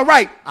it's all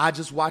right. I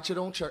just watch it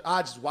on church.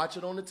 I just watch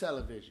it on the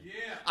television.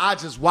 Yeah. I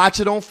just watch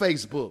it on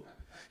Facebook.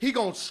 He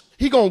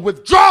gonna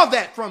withdraw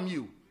that from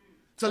you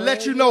to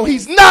let you know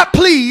he's not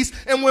pleased.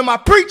 And when my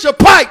preacher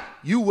piped,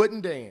 you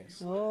wouldn't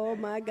dance. Oh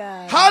my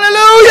God.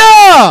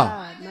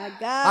 Hallelujah. My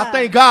God. I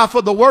thank God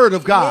for the word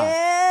of God.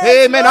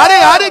 Yes, Amen.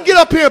 I didn't get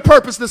up here on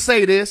purpose to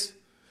say this.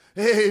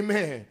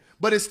 Amen.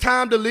 But it's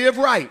time to live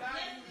right.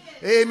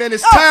 Amen.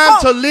 It's time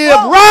to live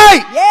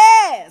right.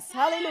 Yes.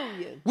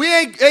 Hallelujah. We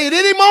ain't at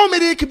any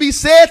moment it could be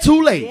said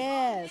too late.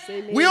 Yes.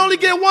 Amen. We only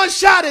get one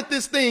shot at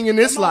this thing in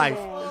this life.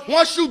 Now.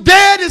 Once you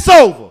dead, it's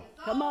over.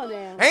 Come on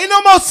now. Ain't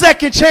no more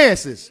second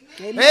chances.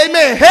 Amen.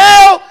 Amen.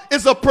 Hell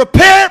is a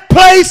prepared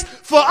place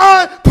for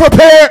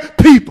unprepared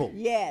people.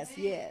 Yes,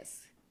 yes.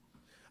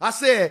 I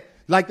said,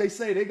 like they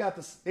say, they got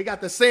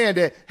the saying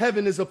that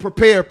heaven is a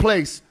prepared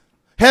place.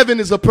 Heaven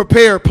is a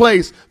prepared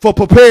place for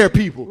prepared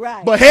people.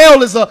 Right. But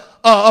hell is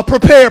a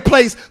prepared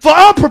place for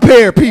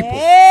unprepared people.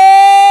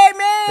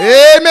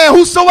 Amen. Amen.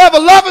 Whosoever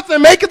loveth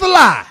and maketh a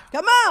lie.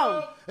 Come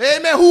on.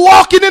 Amen. Who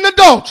walking in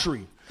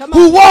adultery. Come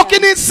Who on,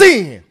 walking in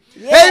sin.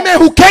 Yes. Amen.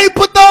 Who can't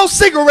put those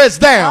cigarettes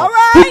down. All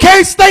right. Who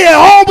can't stay at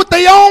home with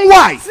their own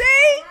wife.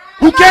 See?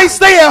 Who can't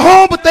stay at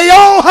home with their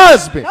own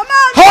husband. Come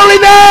on,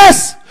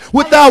 Holiness,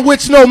 without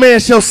which no man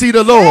shall see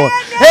the Lord.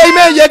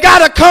 Amen. You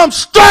got to come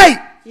straight.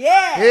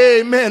 Yes.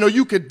 Amen. Or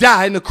you could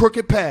die in the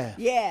crooked path.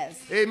 Yes.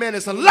 Amen.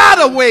 There's a lot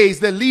of ways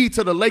that lead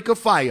to the lake of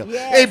fire.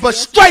 Yes, Hey, but yes,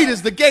 straight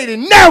is the gate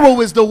and narrow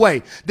is the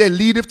way that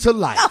leadeth to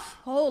life. Oh,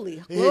 holy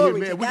glory.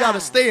 Amen. To We God. got to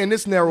stay in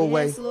this narrow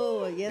way. Yes,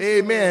 Lord. Yes,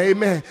 Amen. Lord.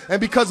 Amen.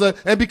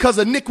 And because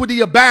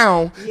iniquity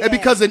abound, Yes. and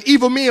because an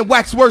evil men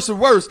wax worse and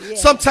worse,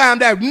 Yes. sometimes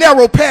that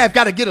narrow path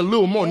got to get a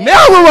little more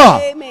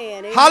narrower.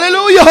 Amen. Amen.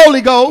 Hallelujah,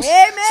 Holy Ghost.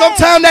 Amen.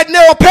 Sometimes that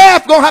narrow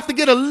path gonna have to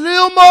get a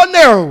little more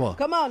narrower.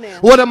 Come on now.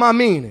 What am I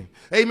meaning?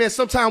 Amen.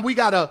 Sometimes we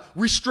got to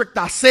restrict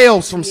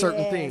ourselves from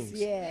certain Yes, things.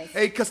 yes.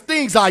 Hey, because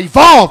things are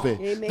evolving.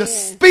 Amen. The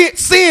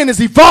sin is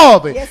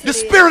evolving. Yes, it the is.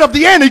 spirit of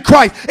the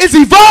Antichrist is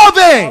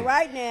evolving. All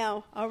right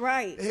now. All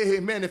right.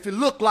 Amen. If it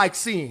look like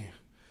sin,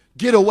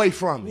 get away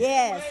from it.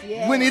 Yes,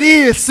 yes. When it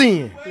is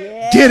sin,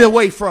 Yes. get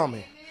away from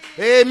it.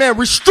 Amen.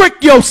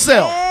 Restrict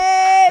yourself.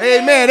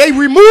 Amen. Amen. They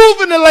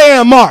removing the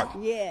landmark.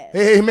 Yes.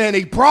 Amen.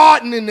 They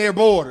broadening their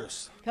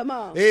borders. Come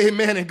on.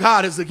 Amen. And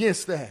God is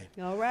against that.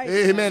 All right.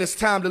 Amen. It's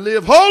time to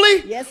live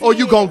holy, Yes, it or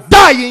you're is. going to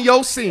die in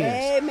your sins.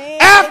 Amen.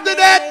 After Amen.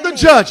 that, the Amen.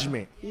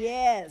 judgment.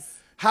 Yes.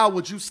 How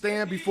would you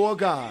stand before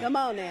God? Come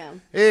on now.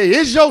 Hey,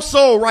 is your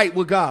soul right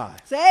with God?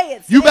 Say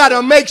it. You say better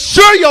it. make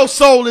sure your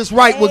soul is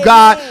right with Amen.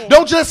 God.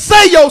 Don't just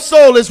say your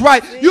soul is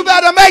right. You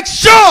better make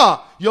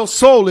sure your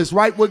soul is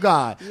right with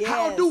God. Yes.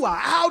 How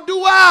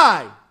do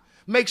I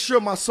make sure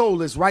my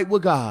soul is right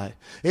with God?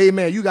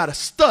 Amen. You got to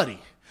study.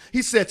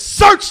 He said,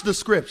 search the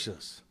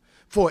scriptures,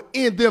 for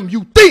in them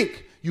you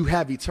think you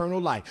have eternal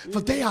life.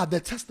 For they are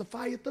that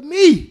testifieth of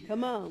me.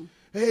 Come on.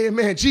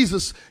 Amen.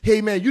 Jesus,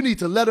 amen. You need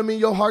to let him in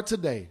your heart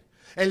today.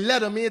 And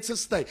let him in to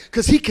stay.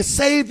 Because he can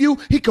save you.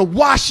 He can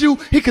wash you.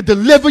 He can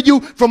deliver you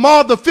from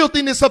all the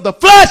filthiness of the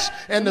flesh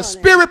and the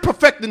spirit,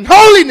 perfecting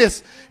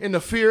holiness in the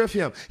fear of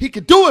him. He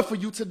can do it for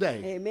you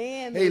today.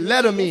 Amen. Hey, Amen.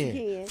 let him Yes, in. he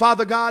can.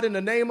 Father God, in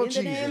the name of In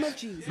the Jesus. name of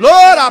Jesus. Lord,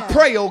 I Yes.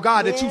 pray, oh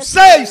God, that you Yes,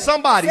 save Lord.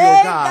 somebody, Save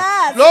oh God.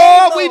 God.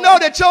 Lord, Save, we Lord. know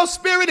that your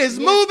spirit is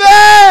moving,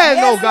 oh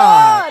Yes,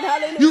 God. Lord.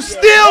 Hallelujah. You still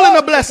in the Glory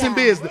to blessing God.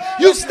 business.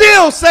 You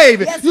still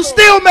saving. Yes, You Lord.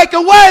 still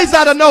making ways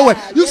out of nowhere.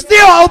 God. You Yes,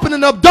 still Lord.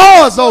 opening up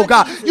doors, oh Lord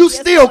God. Jesus. You Yes,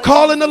 still Lord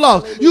calling the Jesus.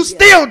 lost. You Hallelujah.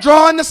 still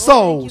drawing the Thank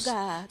souls. you,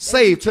 God. Thank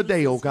Save you,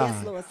 today, oh Jesus. God.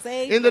 Yes, Lord.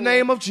 Save, In the Lord.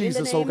 name of In the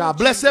Jesus, oh name God. of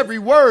Bless Jesus. every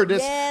word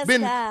that's Yes,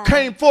 been God.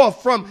 came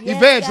forth from Yes,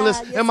 evangelists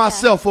God. Yes, and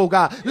myself, God. oh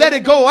God. Let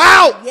it go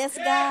out. Yes,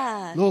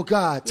 God. Lord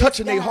God,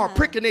 touching their heart, God.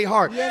 pricking their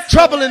heart, Yes,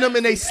 troubling Lord. them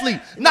in their sleep,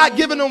 In not the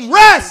giving name them of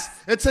rest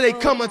Jesus. until they Oh,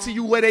 come God. unto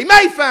you where they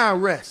may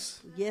find rest.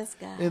 Yes,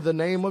 God. In the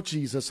name of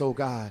Jesus, oh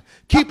God.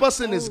 Keep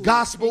us in this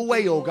gospel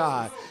way, oh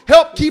God.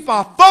 Help keep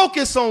our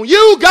focus on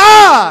you,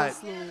 God.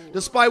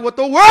 Despite what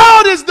the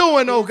world is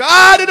doing, oh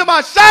God.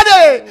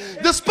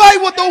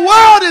 Despite what the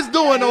world is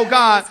doing, oh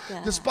God.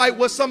 Despite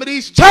what some of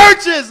these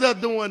churches are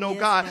doing, oh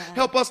God.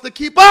 Help us to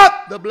keep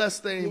up the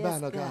bloodstained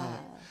banner, God.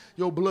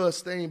 Your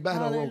bloodstained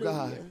banner, oh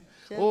God.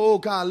 Oh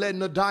God, letting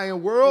the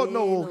dying world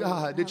know, oh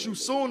God, that you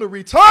soon to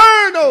return,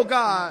 oh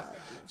God.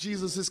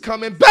 Jesus is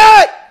coming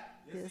back.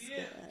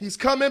 He's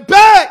coming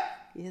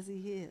back. Yes, he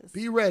is.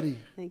 Be ready.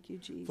 Thank you,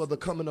 Jesus. For the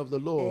coming of the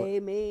Lord.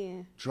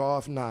 Amen.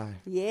 Draweth nigh.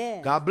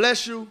 Yeah. God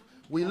bless you.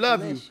 We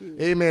love you.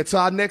 Amen. To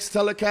our next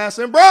telecast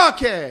and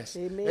broadcast.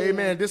 Amen.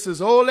 Amen. This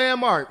is Old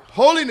Landmark.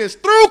 Holiness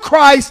through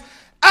Christ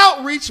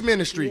Outreach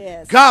Ministry.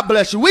 Yes. God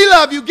bless you. We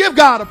love you. Give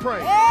God a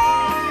praise.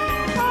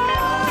 Hey!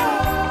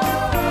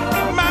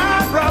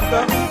 My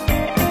brother.